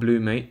him. Like. Ill Blue,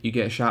 mate. You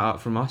get a shout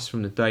out from us,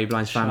 from the Dirty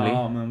Blinds Shout family.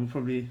 out, man.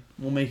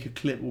 We'll make a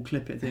clip. We'll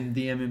clip it. Then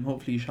DM him.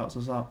 Hopefully, he shouts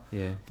us out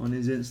Yeah. on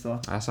his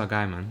Insta. That's our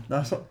guy, man.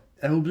 That's what.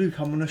 L Blue,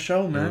 come on the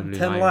show, man. Blue,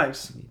 10 mate.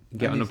 likes.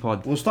 Get on the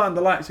pod. We're starting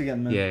the likes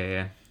again, man.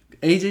 Yeah.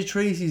 AJ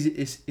Tracy's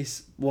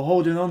is we're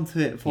holding on to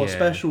it for a Yeah.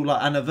 special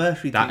like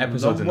anniversary. That thing.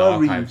 episode's Don't in the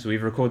worry. archives.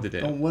 We've recorded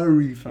it. Don't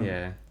worry, fam.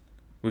 Yeah.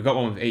 We got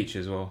one with H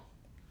as well.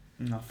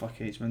 Nah, fuck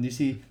H, man. Did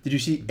you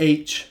see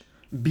H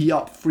beat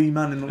up 3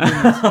 man in the women's?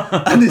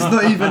 And it's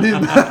not even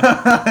him.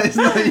 It's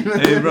not even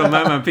Hey, him. bro,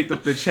 my man picked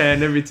up the chair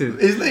and everything.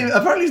 It's not even,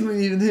 apparently it's not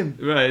even him.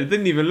 Right, it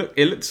didn't even look.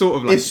 It looked sort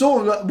of like. It's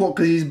sort of like what?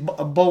 Because he's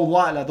a bold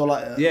white lad or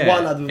like a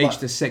white lad with H, like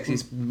the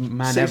sexiest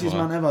man sexiest ever.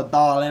 man ever.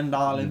 Darling.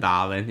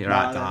 Darling, you're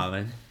right, Darling.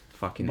 darling.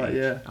 Fucking But H.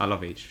 yeah. I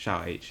love H.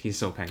 Shout out H. He's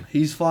so peng.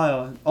 He's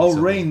fire. Oh,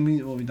 so Rain.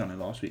 We done it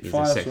last week. He's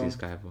Fire the song. sexiest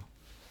guy ever.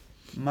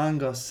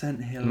 Manga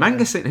Sent Hill.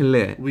 Manga Saint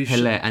Hilaire, We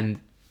Hilaire and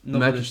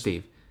Novelist. Merchant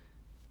Steve.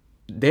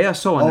 They are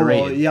so Oh,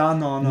 underrated. yeah,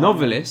 no.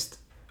 Novelist,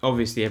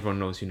 obviously everyone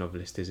knows who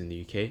Novelist is in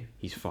the UK.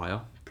 He's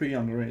fire. Pretty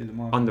underrated, in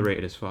my opinion.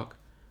 Underrated as fuck.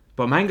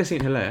 But Manga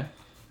Saint Hilaire,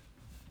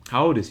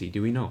 how old is he?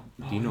 Do we know?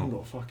 Do you I know? haven't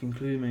got a fucking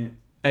clue, mate.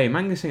 Hey,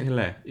 Manga Saint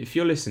Hilaire, if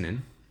you're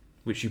listening,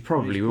 which you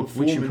probably will, He's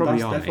which you performing,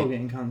 probably are, that's defo mate.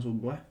 getting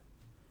cancelled, boy.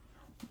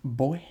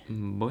 Boy.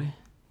 Boy.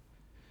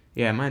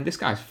 Yeah, man, this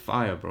guy's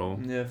fire, bro.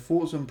 Yeah,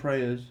 Thoughts and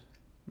Prayers.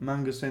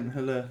 Manga Sent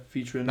Hilaire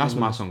featuring. That's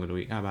my Novelist. song of the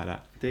week. How about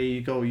that? There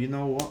you go. You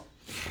know what?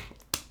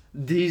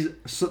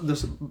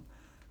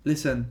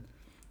 Listen.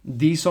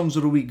 These songs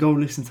of the week, go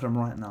listen to them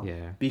right now.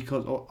 Yeah.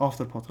 Because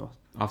after the podcast.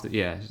 After,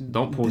 yeah,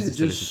 don't pause They're this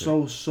to just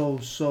listen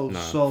to it.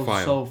 so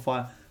fire.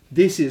 fire.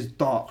 This is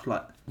dark.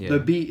 Like Yeah. the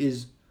beat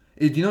is.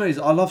 You know,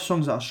 I love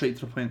songs that are straight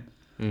to the point.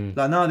 Mm.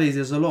 Like nowadays,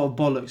 there's a lot of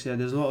bollocks. Yeah,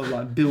 there's a lot of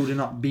like building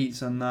up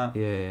beats and that.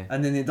 Yeah.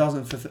 And then it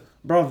doesn't fulfill.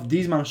 Bruv,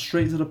 these man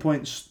straight to the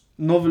point.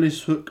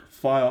 Novelist hook,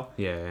 fire.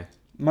 Yeah.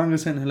 Manga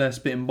Sent Hilaire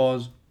spitting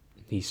bars.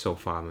 He's so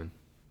fire, man.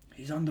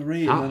 He's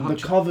underrated, How- man. how The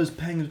ch- covers,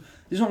 pengs.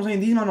 This is what I'm saying.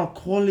 These men are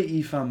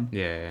quality, fam.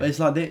 Yeah. But it's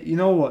like you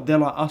know what? They're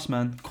like us,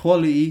 man.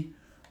 Quality.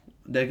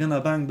 They're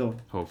gonna bang though.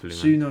 Hopefully,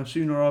 man.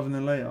 Sooner rather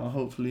than later.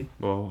 Hopefully.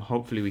 Well,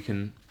 hopefully we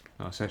can.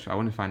 Search. I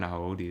want to find out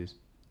how old he is.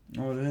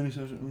 Oh, they're only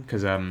social.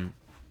 Because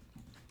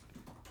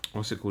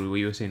what's it called? What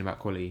you were saying about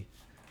quality?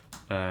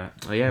 Yeah,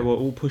 we're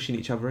all pushing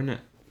each other in it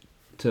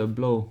to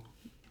blow.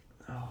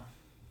 Oh.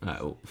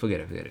 Alright, well, forget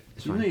it.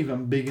 It's He's fine. not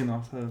even big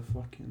enough to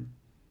fucking.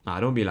 Nah,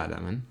 don't be like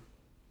that, man.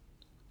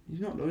 He's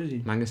not though, is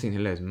he? Manga Saint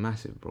Hilaire is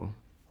massive, bro.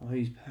 Oh,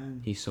 he's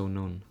pang. He's so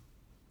known.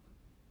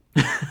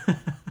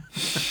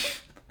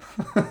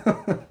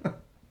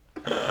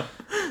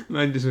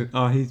 Man just went,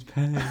 oh, he's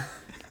paying.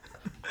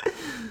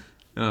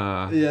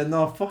 Yeah,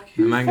 no, fuck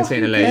you. Manga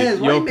Saint Hilaire, cares?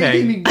 Why you're are you making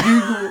paying. me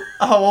Google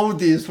how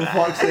old he is for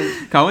fuck's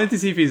sake? I wanted to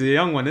see if he's a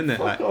young one, isn't it?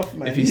 Fuck Like, off,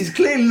 man. if He's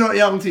clearly not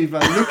young to you,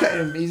 man. Look at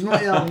him. He's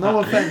not young. No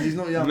offense, he's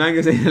not young.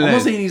 Manga Saint I'm not Hilaire.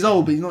 saying he's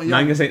old, but he's not young.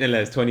 Manga Saint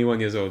Hilaire is 21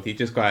 years old. He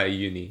just got out of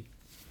uni.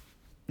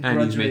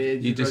 And he's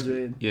Graduated. he just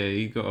Graduated. yeah,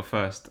 he got a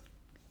first.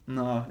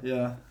 Nah,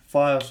 yeah.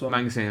 Fire song.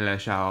 Manga Saint Hilaire,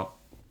 shout out.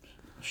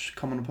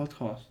 Come on the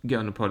podcast. Get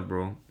on the pod,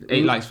 bro.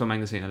 8 likes for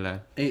Manga Saint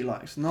Hilaire. 8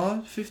 likes.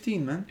 No,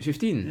 15, man.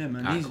 15? Yeah,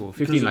 man. Ah, cool.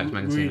 15 likes,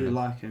 Manga Saint really Hilaire.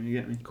 like him, you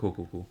get me?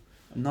 Cool.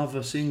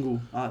 Another single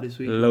out this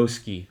week.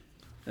 Lowski.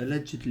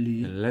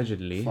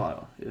 Allegedly. Fire.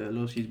 Yeah,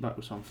 Lowski's back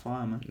with some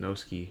fire, man.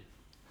 Lowski.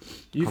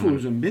 You Come thought on. it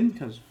was in bin,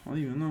 cuz? I don't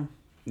even know.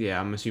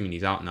 Yeah, I'm assuming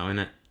he's out now,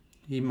 innit?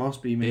 He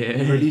must be, mate. Yeah.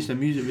 He released a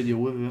music video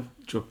with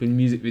it. Dropping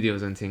music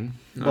videos and thing.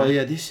 But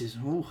yeah, this is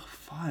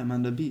fire,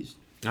 man. The beats.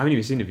 I haven't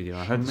even seen the video.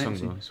 I heard the song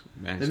Amazing. though. It's-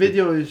 man, The it's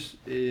video is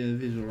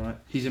alright.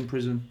 He's in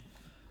prison.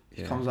 good.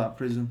 He Yeah. comes out of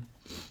prison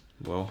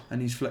Well,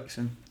 and he's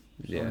flexing.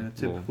 So, yeah. Well,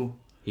 typical.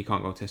 he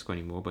can't go Tesco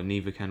anymore, but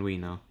neither can we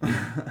now.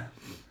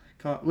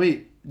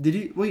 Did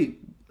he? Wait,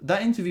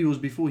 that interview was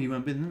before he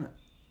went bin, didn't it?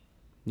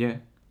 Yeah.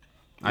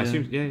 I Yeah.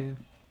 assume. Yeah.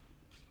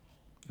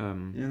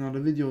 Yeah, no, the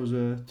video was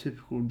a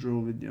typical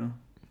drill video,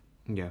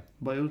 Yeah.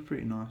 but it was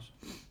pretty nice.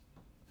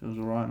 It was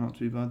alright, not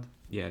too bad.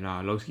 Yeah.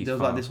 Nah, Lowski's There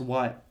was fire.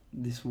 like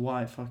this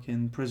white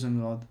fucking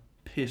prison guard,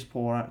 piss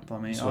poor actor,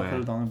 mate. I Swear. could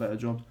have done a better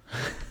job.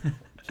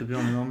 To be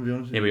honest, I'm gonna be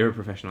honest. Yeah, with but you. you're a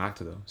professional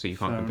actor though, so you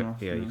can't Fair compare.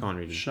 enough, Yeah, you can't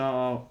really. Shout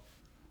out.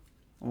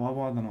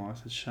 Well, I don't know. I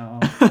said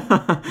shout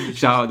out.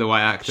 Shout out the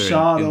white actor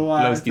Shout out in the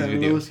white Lowski's actor.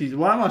 video. Lowski's.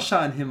 Why am I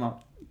shouting him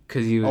up?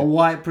 Because A you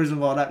white prison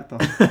guard actor.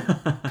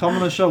 Come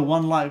on the show,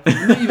 1 like.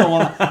 Not even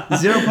 1 like.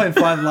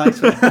 0.5 likes.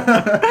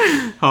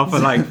 half a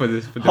like for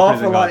this. For the Half a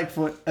prison guard. like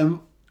for. I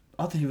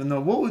don't even know.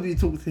 What would we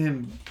talk to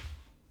him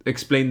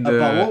Explain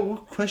about?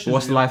 What questions?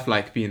 what's would we- life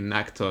like being an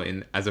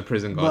actor as a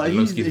prison guard But in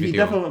Lowski's he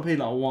video. definitely got paid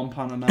like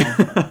 £1 an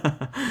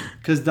hour.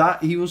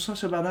 Because he was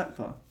such a bad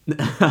actor.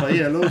 But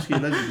yeah, Lowski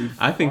allegedly.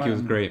 I think he fire, was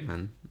man. great,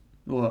 man.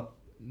 What?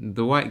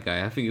 The white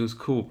guy, I think he was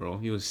cool, bro.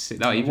 He was sick.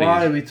 That he Why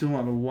played. are we talking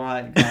about the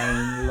white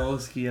guy in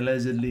Lowski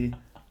allegedly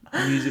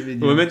music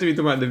video? We're meant to be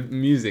talking about the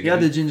music. He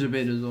had the ginger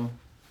beard as well.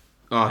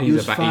 Oh, he he's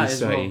was fat he's as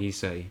sorry. well. He's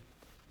sorry.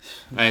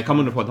 Come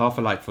on the pod. Half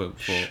a like for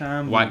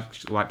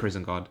Shambles. white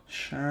prison guard.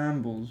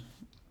 Shambles.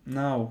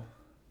 No.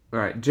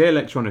 Right, J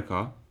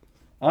Electronica.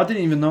 I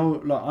didn't even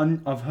know, like,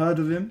 I've heard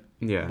of him,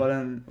 Yeah. but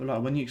then,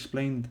 like, when you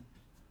explained...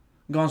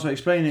 Go on, so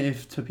explain it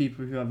to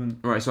people who haven't...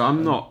 Right, so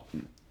I'm not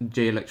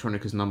J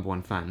Electronica's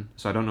 #1 fan,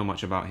 so I don't know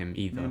much about him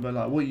either. Yeah, but,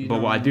 like, what you But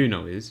know, what I do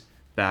know is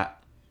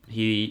that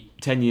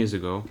 10 years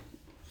ago,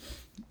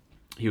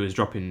 he was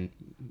dropping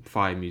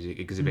fire music,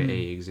 Exhibit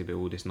A, Exhibit,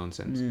 all this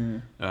nonsense.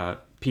 Yeah.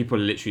 People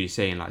are literally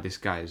saying, like, this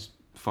guy is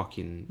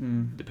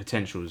fucking... The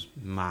potential's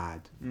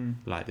mad. Mm.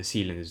 Like, the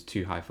ceiling is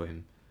too high for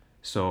him.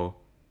 So,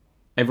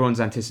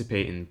 everyone's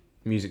anticipating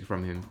music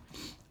from him.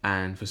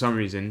 And for some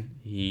reason,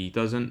 he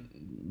doesn't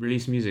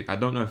release music. I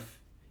don't know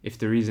if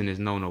the reason is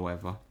known or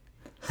whatever.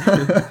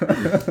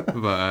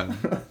 But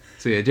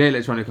so yeah, J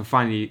Electronica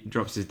finally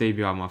drops his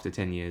debut album after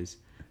 10 years.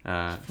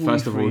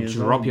 First of 43 all, years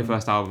drop old, your man.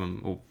 first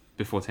album or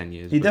before 10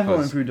 years. He definitely because-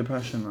 went through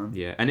depression, man.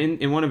 Yeah, and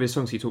in one of his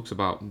songs, he talks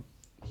about,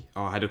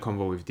 I had a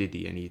convo with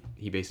Diddy, and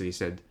he basically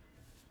said,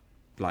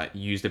 like,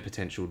 use the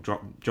potential,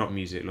 drop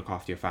music, look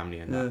after your family,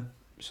 and Yeah. that.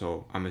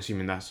 So I'm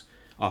assuming that's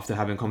after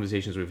having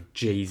conversations with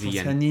Jay-Z For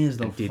and, 10 years,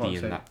 though, and for Diddy fuck's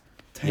and sake. that.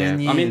 10 Yeah,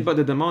 years. I mean, but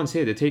the demand's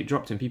here. The tape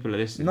dropped and people are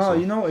listening. No, so.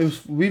 you know,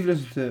 we've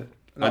listened to...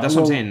 That's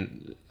what I'm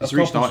saying. a It's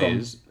reached couple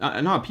artists.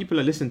 No, people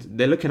are listening.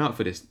 They're looking out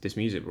for this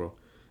music, bro.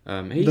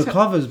 The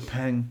cover's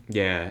peng.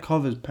 yeah,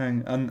 Cover's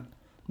peng. And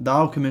The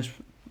Alchemist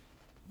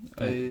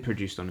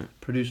produced on it.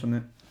 produced on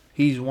it.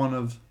 He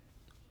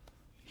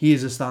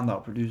is a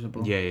standout producer,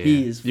 bro. Yeah, yeah.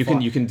 He yeah. is.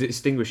 You can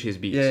distinguish his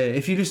beats. Yeah,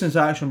 if you listen to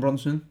Action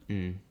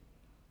Bronson,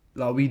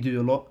 like we do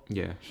a lot,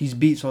 Yeah. his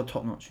beats are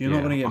top notch. You're not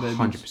Yeah, gonna get better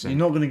 100%. beats. You're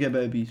not gonna get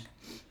better beats.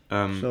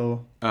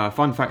 So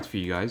Fun fact for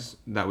you guys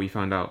that we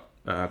found out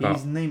about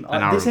his name.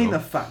 an hour This ain't ago. a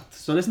fact.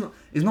 So it's not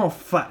a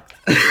fact.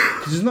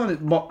 Because it's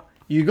not. But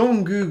you go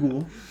on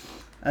Google,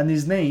 and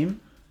his name.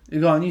 You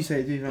go on. You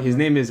say it. Do you His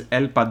name is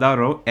El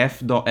Padaro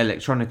F.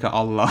 Electronica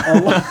Allah.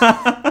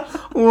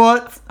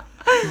 What?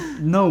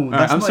 No,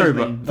 that's I'm not sorry, his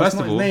but name. That's first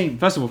not of all,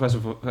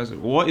 his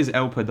name. what is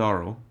El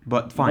Padaro?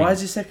 But fine. Why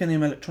is his second name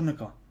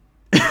Electronica?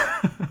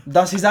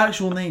 That's his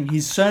actual name.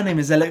 His surname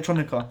is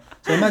Electronica.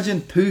 So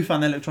imagine Poof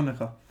and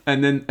Electronica.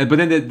 And then, but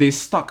then they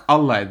stuck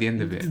Allah at the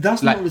end of it.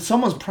 That's like, not.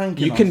 Someone's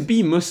pranking you us. can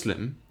be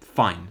Muslim,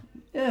 fine.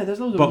 Yeah, there's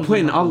loads of. But Muslims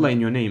putting like Allah that.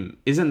 in your name,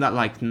 isn't that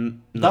like not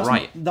That's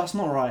right? That's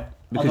not right.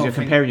 Because you're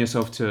comparing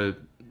yourself to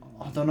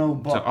I don't know,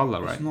 but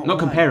Allah, right? it's Not right.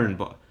 comparing,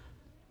 but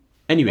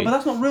anyway. No, but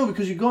that's not real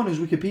because you go on his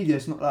Wikipedia.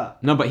 It's not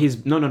that. No, but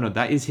no.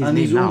 That is his And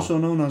name he's now. also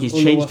known as He's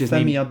changed his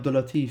Oluwafemi name.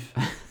 Abdulatif.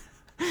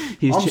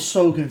 He's I'm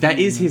so confused. that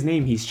is his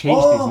name. He's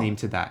changed his name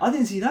to that. I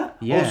didn't see that.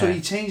 Yeah. Oh, so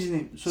he changed his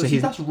name. So, So see,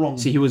 he's- that's wrong.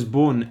 So he was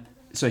born.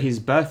 So his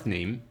birth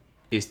name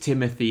is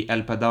Timothy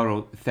El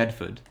Padaro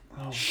Thedford.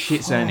 Oh,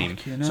 Shit surname.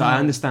 fuck, you So I know.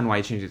 understand why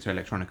he changed it to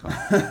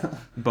Electronica.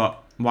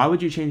 But why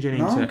would you change your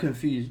name Now I'm to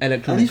confused. And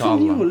he's Electronica from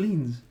New Allah?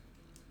 Orleans.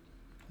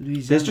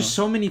 Louisiana. There's just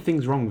so many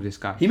things wrong with this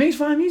guy. He makes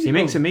fine music. He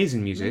makes bro.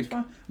 amazing He makes music.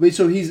 fine- Wait,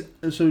 so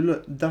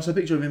look, that's a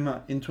picture of him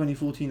in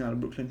 2014 at the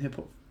Brooklyn Hip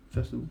Hop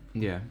Festival.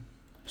 Yeah.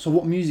 So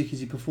what music is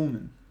he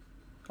performing?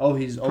 Oh,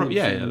 he's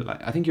Yeah,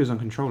 like, I think he was on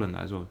Control in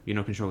that as well. You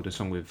know Control, the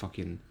song with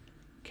fucking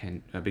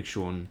Big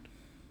Sean.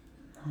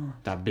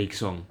 That big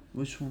song.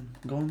 Which one?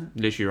 Go on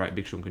it. Literally right,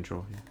 Big Sean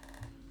Control. Yeah.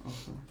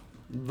 Okay.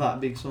 That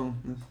big song.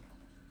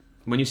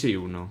 When you see it,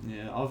 you will know.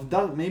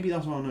 Yeah, maybe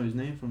that's why I know his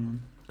name from.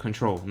 Him.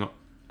 Control, not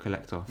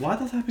Collector. Why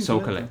does that happen?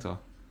 Soul Collector.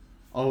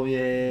 Oh yeah.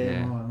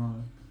 Yeah.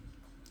 Right.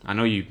 I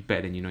know you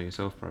better than you know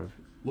yourself, bro.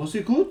 What's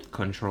it called?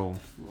 Control.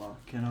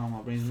 Fucking hell,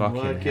 my brain's not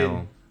Fucking working.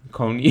 hell.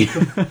 Coney.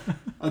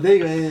 Oh, there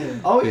you go. Yeah.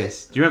 Oh yeah.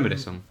 Yes. Do you remember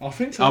this song? I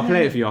think so. I'll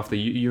play yeah. it for you after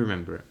you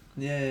remember it.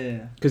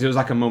 Yeah. Because it was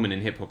like a moment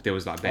in hip hop. There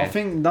was like I bare.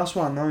 think that's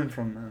where I know him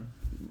from, man.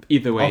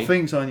 Either way, I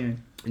think so anyway.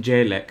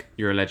 J-Lec,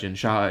 you're a legend.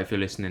 Shout out if you're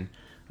listening.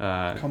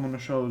 Come on the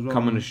show as well.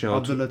 come on the show.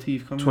 Abdul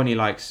Latif, come 20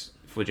 likes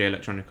for J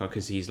Electronica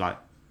because he's like,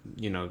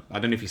 you know, I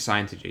don't know if he's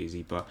signed to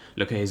Jay-Z, but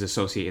look at his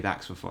associated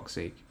acts for fuck's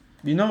sake.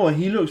 You know what?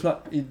 He looks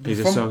like. He's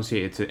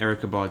associated to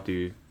Erykah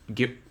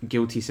Badu,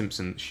 Guilty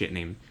Simpson, shit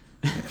name,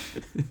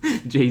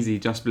 Jay-Z,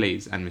 Just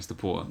Blaze, and Mr.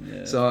 Porter.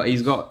 Yeah. So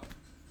he's got.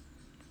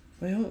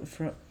 Wait,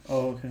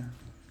 oh, okay.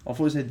 I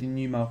thought he said he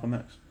knew Malcolm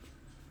X.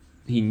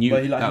 He knew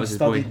But he that was his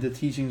studied boy. the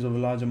teachings of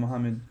Elijah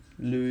Muhammad,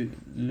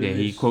 Yeah,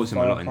 he quotes him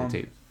a lot in the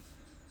tape.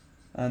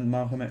 and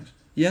Malcolm X.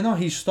 Yeah, no,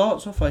 he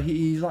starts off like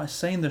he's like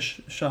saying the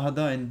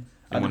shahada at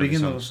the one of his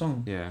beginning of the songs.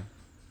 song. Yeah,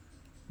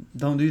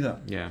 Don't do that.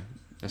 yeah.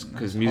 That's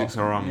because That's music's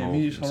hard. haram. Yeah, or-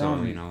 music's so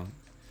haram. you know,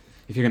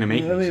 if you're gonna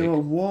make wait, music,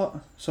 what?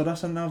 So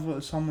that's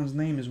someone's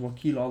name is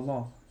Wakil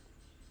Allah,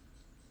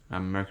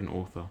 I'm an American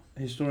author.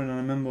 historian and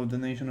a member of the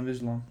Nation of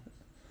Islam.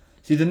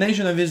 See, the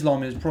Nation of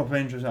Islam is proper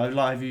interesting.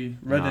 Have you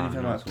read Nah,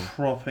 anything not about at all.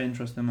 proper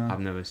interesting, man? I've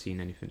never seen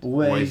anything.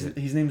 Where What is it?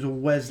 his name's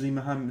Wesley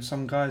Muhammad.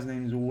 Some guy's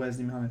name is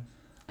Wesley Muhammad.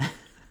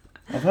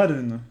 I've heard of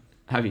him though.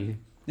 Have you?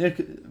 Yeah,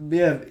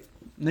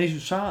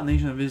 shout out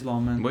Nation of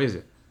Islam, man. What is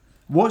it?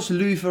 Watch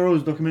Louis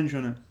Theroux's documentary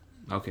on it.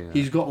 Okay.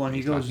 He's got one. He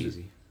it's like goes,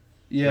 easy.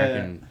 yeah,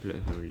 American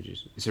political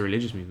religious. It's a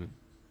religious movement.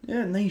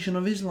 yeah, Nation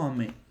of Islam,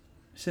 mate.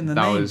 It's in the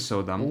That name. was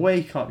so dumb.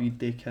 Wake up, you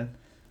dickhead.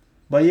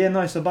 But yeah,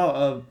 no, it's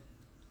about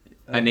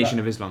A Nation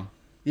of Islam.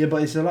 Yeah,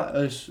 but it's a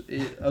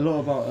lot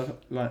about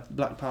like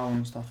Black Power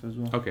and stuff as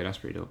well. Okay, that's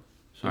pretty dope.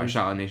 So Alright, it's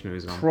shout out Nation of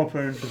Islam.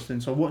 proper interesting.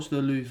 So watch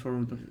the Louis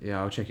Theroux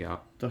Yeah, I'll check it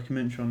out.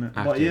 documentary on it. I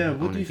have But to. yeah, I what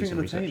wanna do you do think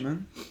of the some tape, research.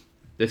 man?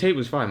 The tape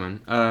was fine,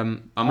 man.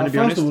 I'm gonna be First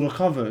honest. of all, the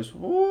covers.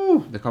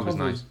 Ooh, The cover's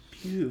nice.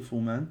 Beautiful,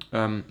 man.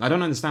 I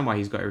don't understand why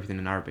he's got everything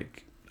in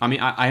Arabic. I mean,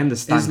 I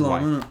understand Islam, why.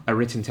 innit? A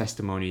written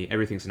testimony,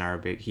 everything's in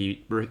Arabic. He's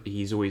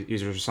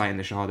reciting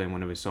the Shahada in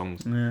one of his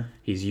songs. Yeah.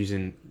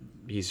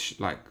 He's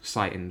like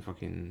citing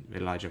fucking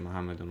Elijah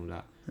Muhammad and all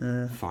that.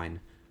 Yeah. Fine,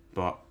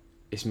 but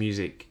it's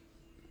music.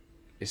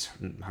 It's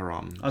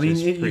haram. I so mean,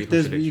 it's pretty you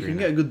contradictory, can innit?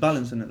 get a good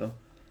balance in it though.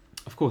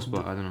 Of course,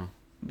 but I don't know.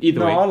 Either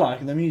No, way, I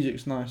like it. The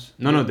music's nice.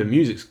 no, the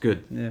music's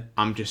good. Yeah.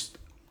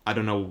 I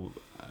don't know.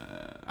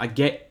 I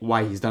get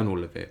why he's done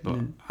all of it, but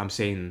Yeah. I'm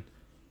saying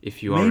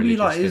if you are Maybe religious,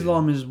 like then-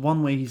 Islam is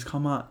one way he's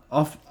come out.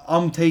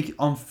 I'm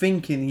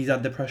thinking he's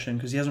had depression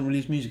because he hasn't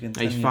released music in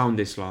 10 he's years. found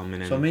Islam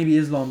and then So maybe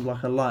Islam's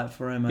like a light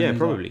for him. And yeah, he's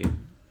probably.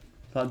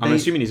 Like, I'm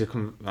assuming he's a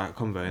convert,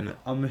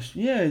 innit?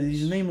 yeah,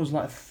 his name was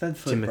like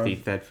Thedford, Timothy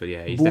bro. Thedford,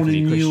 yeah, he's Born definitely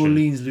in New Christian.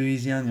 Orleans,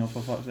 Louisiana, for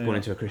fuck's sake. Born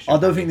into a Christian. I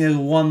don't family. think there's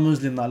one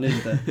Muslim that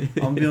lives there.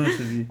 I'll be honest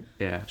with you.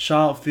 Yeah,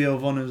 Shout out Theo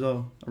Von as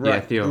well.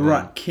 Theo Von.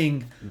 Rat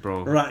King.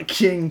 bro. Rat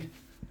King.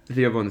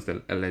 Theo Von's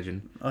a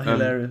legend. Oh,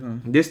 hilarious,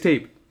 man. This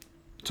tape,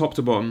 top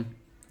to bottom,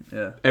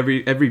 Yeah.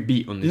 every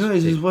beat on this. You know,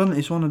 tape,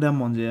 it's one of them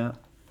ones, yeah.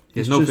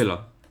 there's it's no just- filler.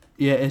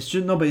 Yeah, it's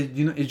just no, but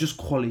it's just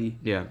quality.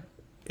 Yeah,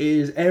 It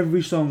is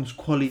every song's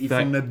quality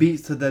That- from the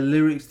beats to the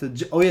lyrics to.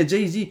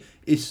 Jay-Z.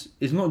 It's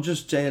not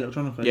just Jay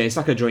Electronica. yeah, it's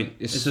like a joint.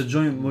 It's a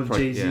joint with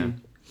project, Jay-Z. yeah.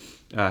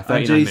 And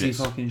 39 Jay-Z minutes.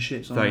 fucking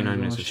shits on 39 it as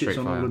minutes well. of straight Shits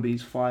on fire. all the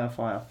beats.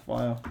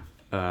 Fire.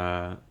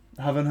 Uh,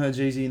 Haven't heard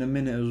Jay-Z in a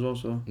minute as well,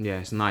 so. yeah,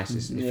 it's nice.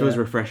 It Yeah. feels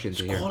refreshing It's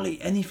to hear. quality.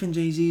 Anything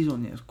Jay-Z's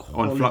on it is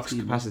quality. On Flux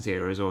bro.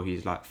 Capacitor as well,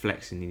 he's like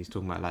flexing and he's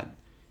talking about like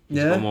he's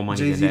Yeah, got more money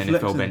Jay-Z than the NFL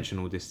flexing. bench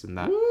and all this and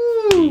that.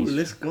 Woo, He's-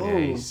 let's go.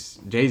 Yeah,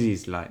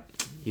 Jay-Z's like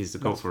he's the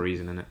GOAT That's- for a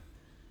reason, innit?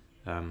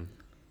 Yeah,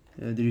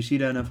 did you see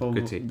the NFL?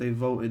 Good tape. They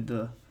voted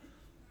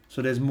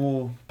So there's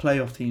more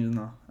playoff teams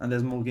now, and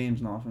there's more games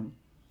now. I think.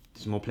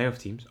 There's more playoff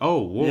teams.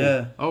 Oh, whoa.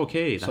 Yeah.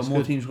 Okay, that's So more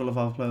good. teams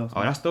qualify for playoffs.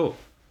 Oh, that's dope.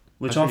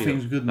 Which That's I really think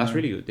is good. That's man.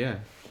 really good. Yeah.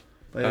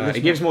 But yeah,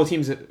 It gives more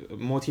teams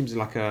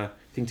like a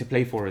thing to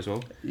play for as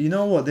well. You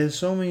know what? There's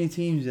so many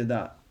teams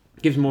that.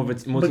 Gives more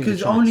teams a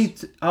Because chance. only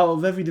out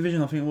of every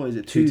division, I think what is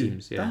it? Two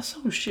teams, yeah. That's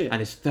so shit.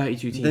 And it's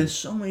 32 teams. There's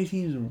so many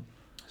teams, bro.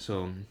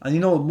 So And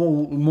you know what?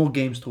 More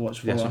games to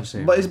watch for That's what I'm us.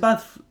 saying, But man. it's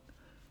bad.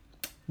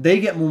 They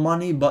get more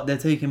money, but they're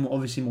taking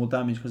obviously more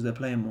damage because they're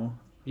playing more.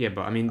 yeah,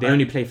 but I mean they And-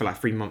 only play for like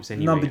 3 months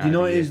anyway. No, but you out know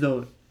of what the it year. is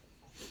though.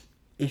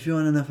 If you're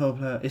an NFL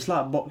player, it's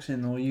like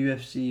boxing or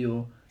UFC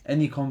or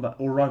any combat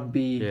or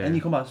rugby, Yeah. any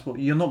combat sport.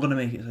 You're not gonna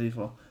make it so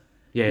far.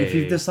 Yeah. If yeah,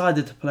 you've yeah.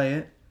 decided to play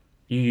it,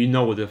 You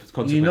know what the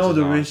consequences you know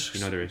the are. risks,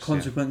 You know the risks.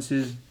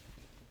 consequences.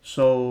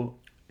 So,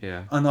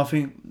 Yeah. and I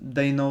think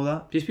they know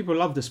that. These people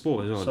love the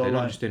sport as well. So, They're not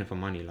like- just doing it for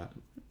money. Like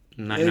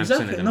 99%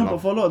 Exactly. of them No, love. but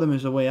for a lot of them,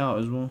 it's a way out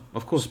as well.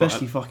 Of course,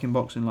 Especially fucking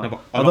boxing. but, Like, no,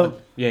 but I a lot-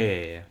 don't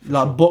Yeah. for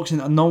like sure.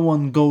 boxing. No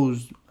one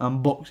goes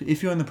and box.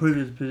 If you're in a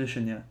privileged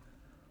position, yeah.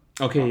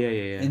 Okay.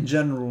 Yeah. In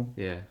general,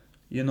 Yeah.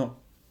 you're not.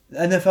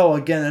 NFL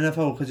again,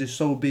 NFL because it's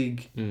so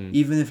big. Mm.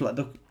 Even if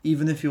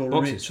you're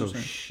Boxing's rich, so or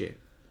something. shit.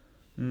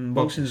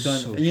 Boxing's going.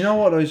 so and you know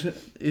what? Though?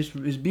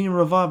 It's being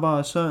revived by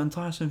a certain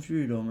Tyson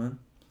Fury, though, man.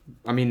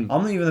 I mean,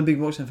 I'm not even a big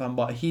boxing fan,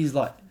 but he's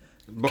like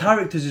bo-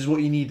 characters is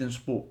what you need in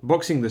sport.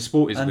 boxing, the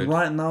sport is And good.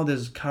 right now,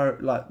 there's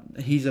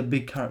he's a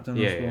big character in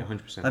the Yeah, sport.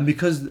 100%. And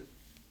because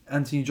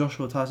Anthony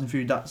Joshua, Tyson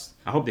Fury, that's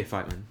I hope they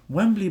fight, man.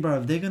 Wembley,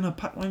 bro. They're gonna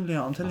pack Wembley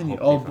out. I'm telling you.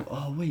 hope they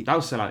Oh wait, That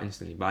will sell out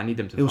instantly, but I need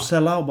them to it'll fight.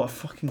 sell out, but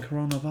fucking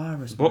coronavirus.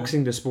 Man.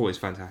 Boxing, the sport is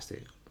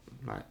fantastic.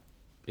 Like,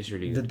 it's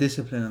really The good.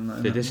 discipline and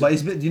that. The innit? dis-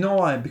 But do you know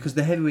why? Because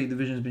the heavyweight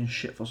division's been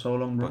shit for so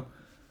long, bro. But-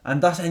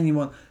 And that's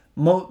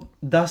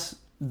that's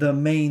the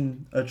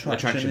main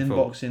attraction in for-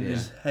 boxing yeah.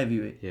 is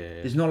heavyweight. Yeah.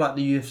 It's not like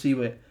the UFC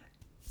where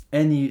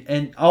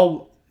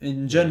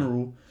in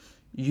general,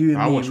 you and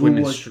I me watch will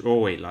women's watch.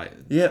 strawweight, like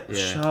Yeah, yeah.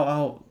 shout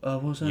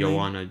out. What's her name?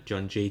 Joanna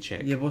John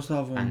Jacek Yeah, what's the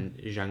other one?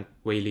 and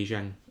Weili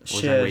Zhang. Or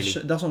Zhang Share,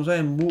 Weili. that's what I'm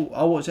saying.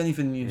 I'll watch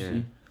anything in UFC.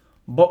 Yeah.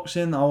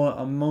 Boxing,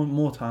 I'm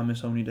more time.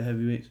 It's only the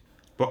heavyweights.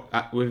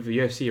 But with the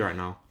UFC right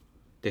now,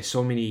 there's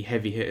so many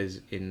heavy hitters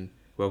in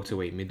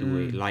welterweight,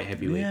 middleweight, light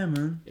heavyweight. Yeah,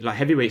 man. Like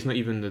heavyweight's not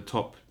even the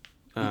top.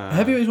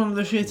 Heavyweight's one of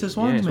the shittest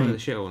Yeah, ones, it's mate. one of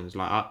the shitter ones.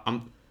 Like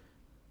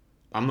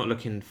I'm not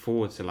looking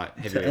forward to like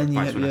heavyweight any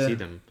fights when I yeah. see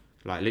them.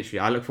 Like literally,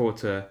 I look forward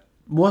to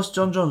What's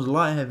John Jones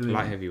light heavyweight?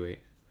 light heavyweight.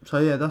 So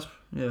yeah,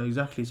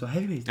 exactly. So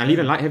heavyweight. And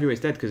even light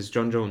heavyweight's dead because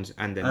John Jones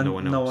and then and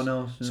no one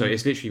else. So yeah.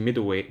 it's literally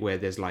middleweight where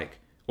there's like,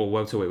 or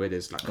welterweight where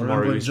there's like I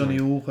remember Kamaru when Usman.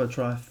 Johnny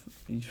Walker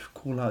you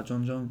call out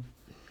John Jones.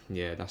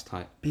 Yeah, that's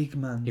tight. Big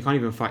man. You can't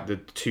even fight the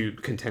two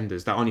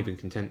contenders that aren't even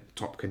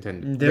top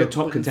contenders. They're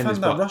top contenders,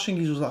 That but Russian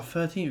geese was like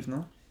 13th,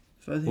 no?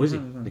 13th. was he?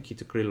 man.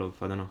 Nikita Krylov,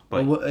 I don't know.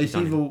 But But it's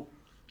either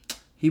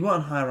he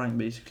wasn't high rank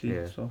basically.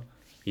 Yeah. So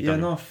he yeah, done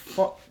it. no,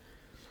 fuck.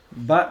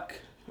 Back.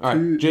 Alright,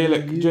 to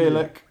the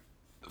J-Lec,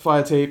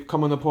 Fire Tape,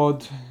 come on the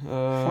pod.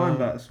 Find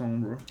that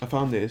song, bro. I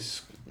found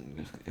this.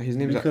 His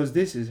name's. Because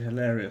this is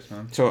hilarious,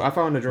 man. So I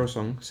found a drill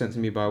song sent to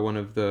me by one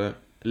of the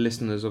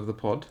listeners of the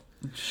pod.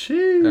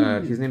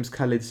 Sheesh. His name's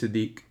Khalid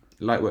Sadiq,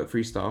 Lightwork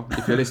Freestyle.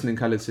 If you're listening,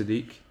 Khalid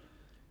Sadiq,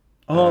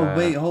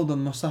 Wait, hold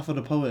on. Mustafa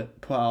the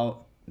Poet put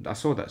out. I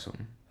saw that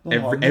song. Oh,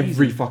 every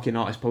amazing. fucking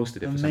artist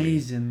posted it for some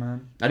reason. Amazing,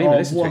 man. I didn't even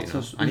listen to what it. You know.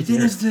 a- I You need to didn't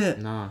hear listen to it?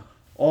 Nah.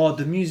 Oh,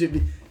 the music. I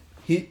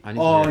need to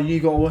hear it. You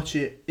gotta watch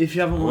it. If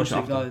you haven't I'll watched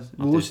watch it, it after. guys, After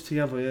we'll watch this. it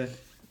together. Yeah,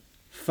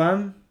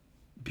 fam,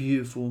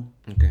 beautiful.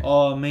 Okay.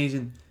 Oh,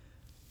 amazing.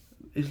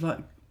 It's like,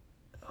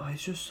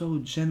 it's just so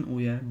gentle,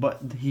 yeah.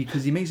 But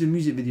because he makes a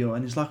music video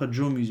and it's like a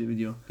drill music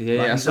video. Yeah, Like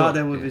yeah. I he's saw out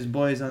there it, with yeah. his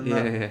boys and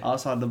that, Yeah.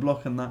 outside the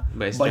block and that.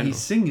 But it's But gentle.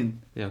 he's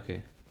singing. Yeah,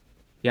 okay.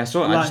 Yeah, I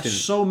saw it. I Like just didn't.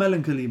 so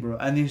melancholy, bro,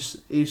 and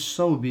it's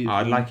so beautiful.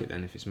 I'd like it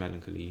then if it's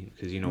melancholy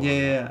because you know. Yeah, what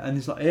I'm yeah, and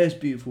it's like it's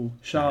beautiful.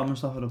 Shout out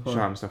Mustafa the like. Poet.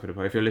 Shout out Mustafa the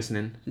Poet. If you're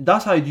listening,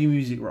 That's how you do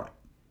music,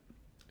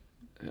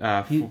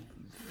 right? He-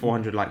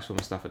 400 likes for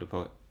Mustafa the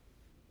Poet.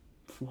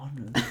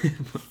 400.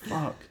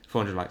 Fuck.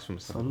 400 likes for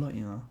That's a Mustafa. lot,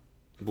 you know.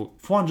 But-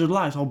 400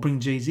 likes, I'll bring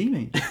Jay-Z,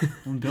 mate.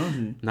 I'm be honest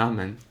with you. Nah,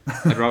 man.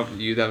 I'd rather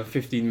you'd have a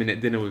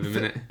 15-minute dinner with him,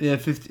 innit? Yeah,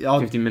 50.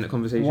 I'll 15-minute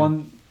conversation.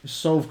 one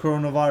solve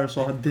coronavirus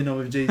or have dinner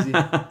with Jay-Z. You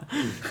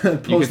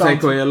can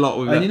take away a lot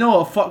with And that. you know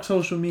what? Fuck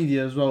social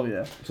media as well,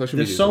 yeah. Social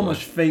There's media so is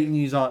much fake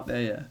news out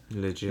there, yeah.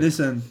 legit.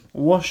 Listen,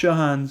 wash your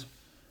hands.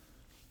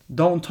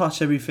 Don't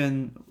touch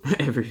everything.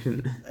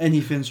 Everything.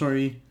 Anything,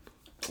 sorry.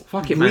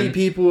 Fuck it, Greet man.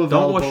 people with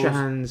Don't wash elbows. your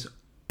hands.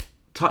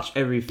 Touch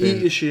everything.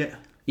 Eat your shit.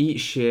 Eat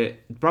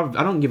shit, bruv.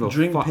 I don't give a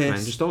Drink fuck, man.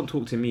 piss. Just don't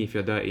talk to me if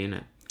you're dirty, innit?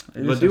 Hey,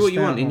 But listen, do what you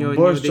stay want at in home. your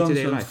Boris day-to-day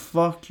Johnson, life.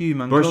 Fuck you,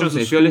 man. Boris Close Johnson,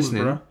 the if you're schools,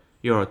 listening, bruh.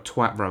 you're a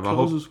twat, bruv. I Close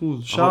hope. the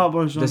schools. I Shout hope- out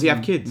Boris Johnson. Does he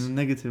have kids? In a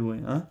negative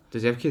way, huh?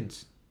 Does he have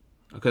kids?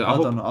 Okay, I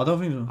don't know. I don't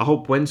think so. I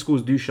hope when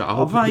schools do shut, I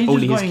hope he only just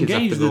his got kids have to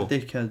engaged, go. the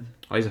dickhead.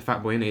 Oh, he's a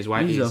fat boy, innit? His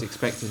wife He's is a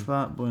expecting.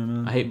 fat boy,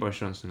 man. I hate Boris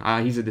Johnson.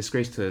 He's a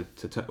disgrace to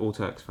all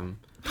Turks, fam.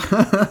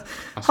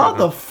 How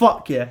the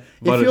fuck, yeah?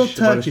 If Boris- you're Boris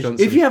Turkish,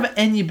 Johnson. if you have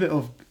any bit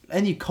of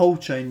any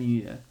culture in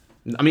you, yeah,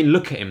 I mean,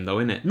 look at him though,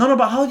 innit? No,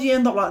 but how do you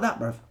end up like that,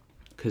 bruv?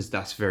 Because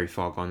that's very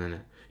far gone, innit?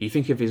 You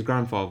think if his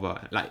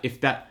grandfather, like,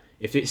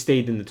 if it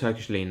stayed in the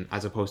Turkish lane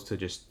as opposed to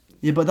just...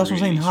 Yeah, but that's what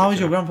I'm really saying. How is stretch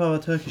your it grandfather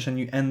Turkish and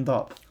you end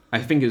up I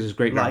think it was his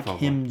great like grandfather.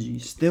 him, G?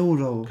 Still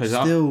though, 'Cause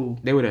still.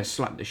 They would have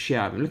slapped the shit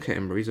out of him. Look at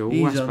him, bro. He's a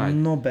He's waspag. a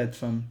knobhead,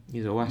 fam.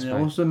 He's a waspag.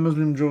 Yeah, what's the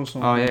Muslim drill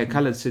song? Oh yeah,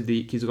 Khaled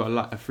Siddiq. He's got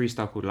a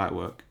freestyle called Light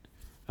Work.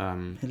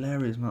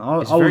 Hilarious, man.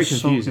 I It's very was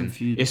so confusing.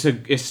 confused.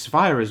 It's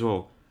fire as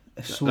well.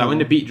 It's Like when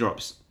the beat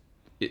drops,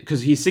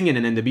 because he's singing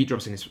and then the beat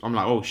drops, and I'm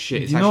like, oh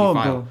shit, it's you know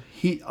actually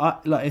what, fire,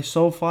 bro? It's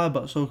so fire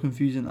but so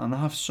confusing, and I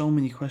have so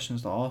many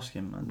questions to ask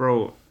him, man.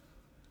 bro.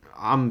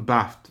 I'm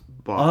baffed,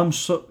 but I'm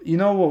so. You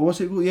know what? What's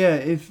it called? Yeah,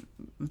 if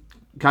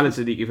Khaled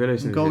Siddiq, if you're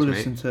listening go to this,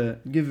 listen mate, to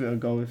it, give it a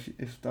go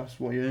if that's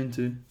what you're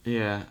into.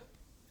 yeah,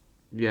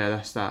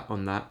 that's that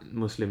on that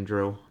Muslim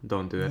drill.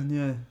 Don't do it. And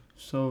yeah,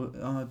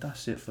 so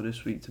that's it for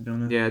this week, to be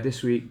honest. Yeah,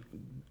 this week,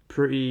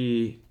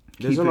 pretty.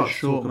 There's Keep a lot it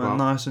short, to talk man. about.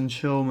 Nice and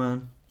chill,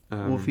 man.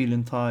 All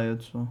feeling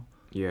tired, so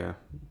Yeah,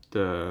 it's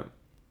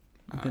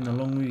been a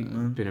long week,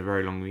 man. Been a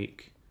very long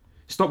week.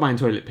 Stop buying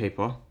toilet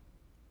paper.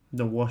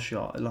 The wash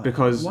yard, like,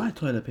 Because- why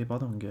toilet paper? I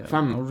don't get it.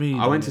 Fam, really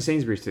I don't went to get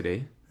Sainsbury's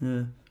today. it.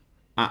 Yeah.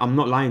 I'm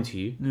not lying to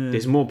you. Yeah.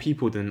 There's more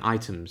people than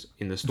items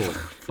in the store.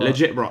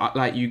 Legit, bro.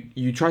 Like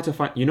you try to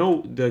find. You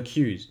know the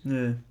queues.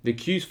 Yeah, The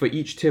queues for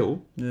each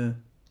till yeah.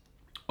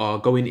 are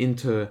going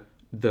into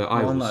the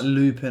I'm aisles. like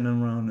looping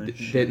around and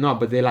shit. They're not,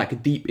 but they're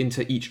like deep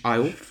into each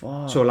aisle.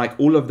 Fuck. So like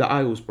all of the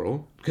aisles,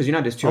 bro. Because you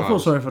know there's two I feel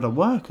aisles. sorry for the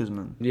workers,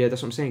 man. Yeah,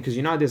 that's what I'm saying. Because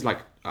you know there's like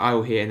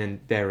aisle here and then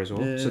there as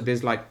well. Yeah. So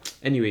there's like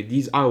anyway,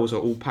 these aisles are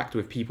all packed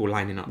with people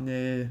lining up,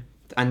 Yeah,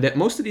 and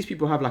most of these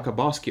people have like a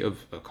basket of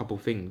a couple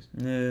things,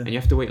 yeah. and you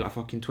have to wait like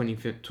fucking 20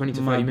 to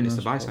 30 minutes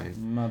to buy Madness, bro.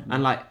 something. Madness.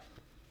 And like,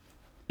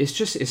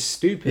 it's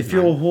stupid. If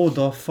man. you're a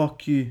hoarder,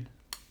 fuck you.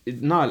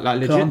 No, like 'Cause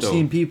legit I'm though.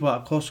 seeing people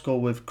at Costco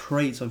with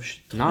crates of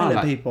Nah, toilet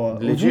like, paper.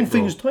 Of legit, all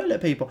things, bro.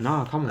 toilet paper.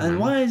 Nah, come on, And man.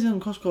 why isn't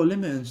Costco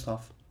limiting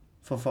stuff?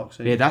 For fuck's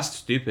sake. Yeah, that's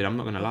stupid. I'm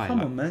not gonna lie. Come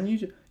like, on, man.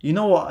 You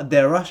know what?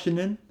 They're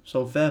rationing,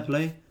 so fair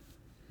play.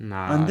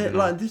 Nah, And I they don't know.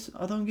 like this.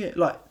 I don't get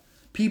like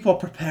people are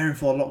preparing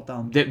for a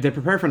lockdown. they're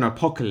preparing for an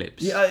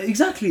apocalypse. Yeah,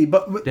 exactly.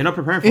 But They're not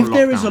preparing for if a lockdown.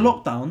 there is a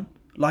lockdown,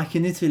 like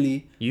in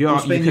Italy, You or are.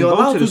 Spain, You can you're go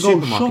allowed to the to go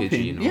supermarket,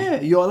 shopping. you know.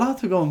 Yeah, you're allowed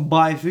to go and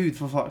buy food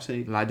for fuck's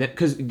sake. Like that,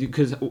 because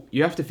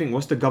you have to think,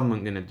 what's the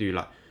government gonna do?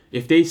 Like,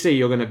 if they say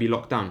you're gonna be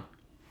locked down,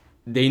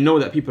 they know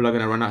that people are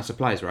gonna run out of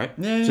supplies, right?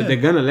 Yeah, So yeah. they're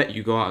gonna let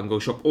you go out and go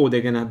shop, or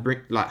they're gonna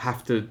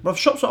have to. But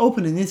shops are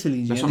open in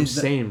Italy. That's yeah, what I'm they-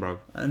 saying, bro.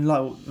 And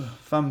like,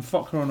 fam,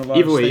 fuck coronavirus.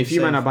 Either way, stay if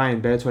you man safe. are buying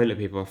bare toilet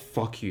paper,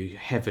 fuck you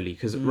heavily.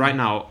 Because right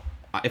now,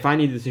 if I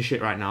needed to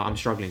shit right now, I'm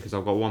struggling because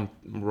I've got one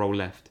roll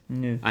left,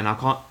 Yeah. and I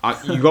can't.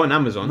 You go on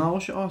Amazon. No,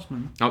 what's your ass,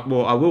 man?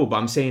 Well, I will, but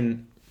I'm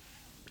saying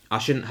I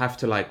shouldn't have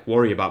to like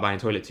worry about buying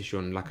toilet tissue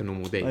on like a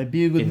normal day. Like,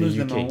 be a good in the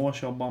Muslim UK. and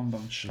wash your bum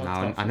bum. Shut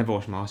Nah, up. I never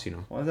wash my ass, you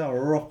know. Why is that a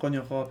rock on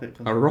your carpet?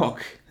 A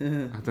rock?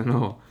 Yeah. I don't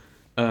know.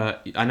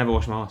 I never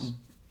wash my ass.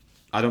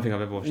 I don't think I've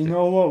ever washed You it.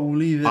 know what? We'll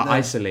leave it I there.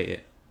 isolate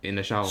it in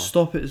the shower.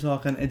 Stop it so I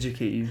can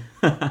educate you.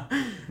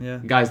 Yeah.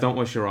 Guys, don't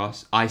wash your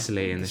ass.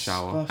 Isolate it in the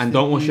shower. Disgusting And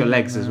don't wash your feeling,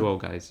 legs as man. well,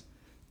 guys.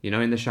 You know,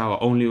 in the shower,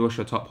 only wash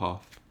your top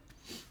half.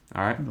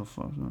 Alright? What the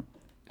fuck's that?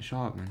 Shut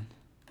up, man.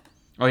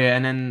 Oh, yeah,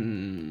 and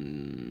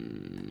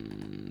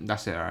then...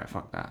 That's it, alright,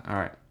 fuck that.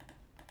 Alright.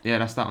 Yeah,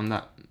 that's that on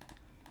that.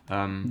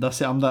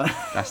 That's it. I'm done.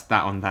 That's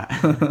that on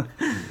that.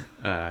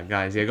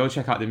 Guys, yeah, go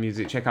check out the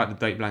music. Check out the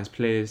Dirty Blinds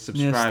plays. Yeah,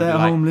 Subscribe, stay at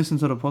like. home, listen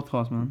to the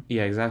podcast, man.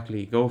 Yeah,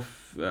 exactly. Go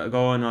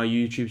on our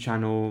YouTube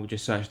channel.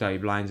 Just search Dirty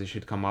Blinds. It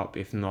should come up.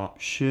 If not,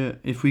 Shit,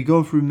 if we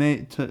go through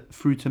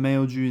to May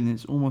or June,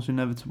 it's almost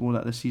inevitable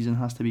that the season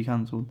has to be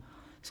cancelled.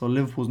 So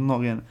Liverpool's not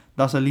getting.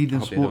 That's a I leading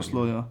hope they sports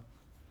don't, yeah. lawyer.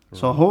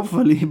 So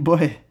hopefully,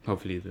 boy.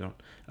 hopefully they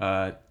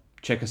don't.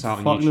 Check us out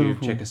on Fuck YouTube.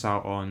 Liverpool. Check us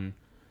out on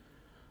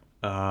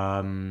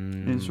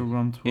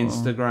Instagram, Twitter.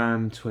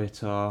 Instagram,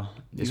 Twitter.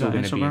 You It's got all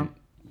going to be. Instagram?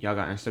 Yeah, I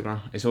got Instagram.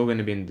 It's all going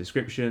to be in the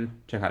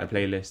description. Check out the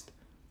playlist.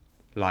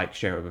 Like,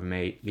 share it with a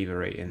mate. Leave a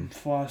rating.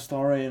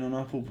 5-star rating on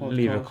Apple Podcast.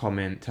 Leave a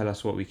comment. Tell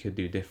us what we could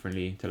do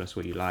differently. Tell us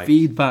what you like.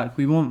 Feedback.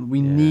 We Yeah.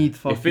 need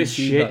fucking If it's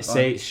feedback. shit,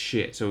 say it's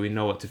shit so we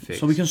know what to fix.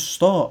 so we can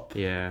stop.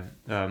 Yeah.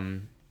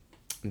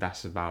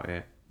 That's about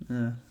it.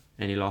 Yeah.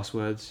 Any last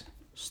words?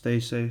 Stay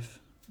safe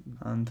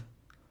and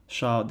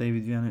shout out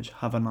David Vianic.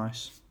 Have a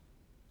nice.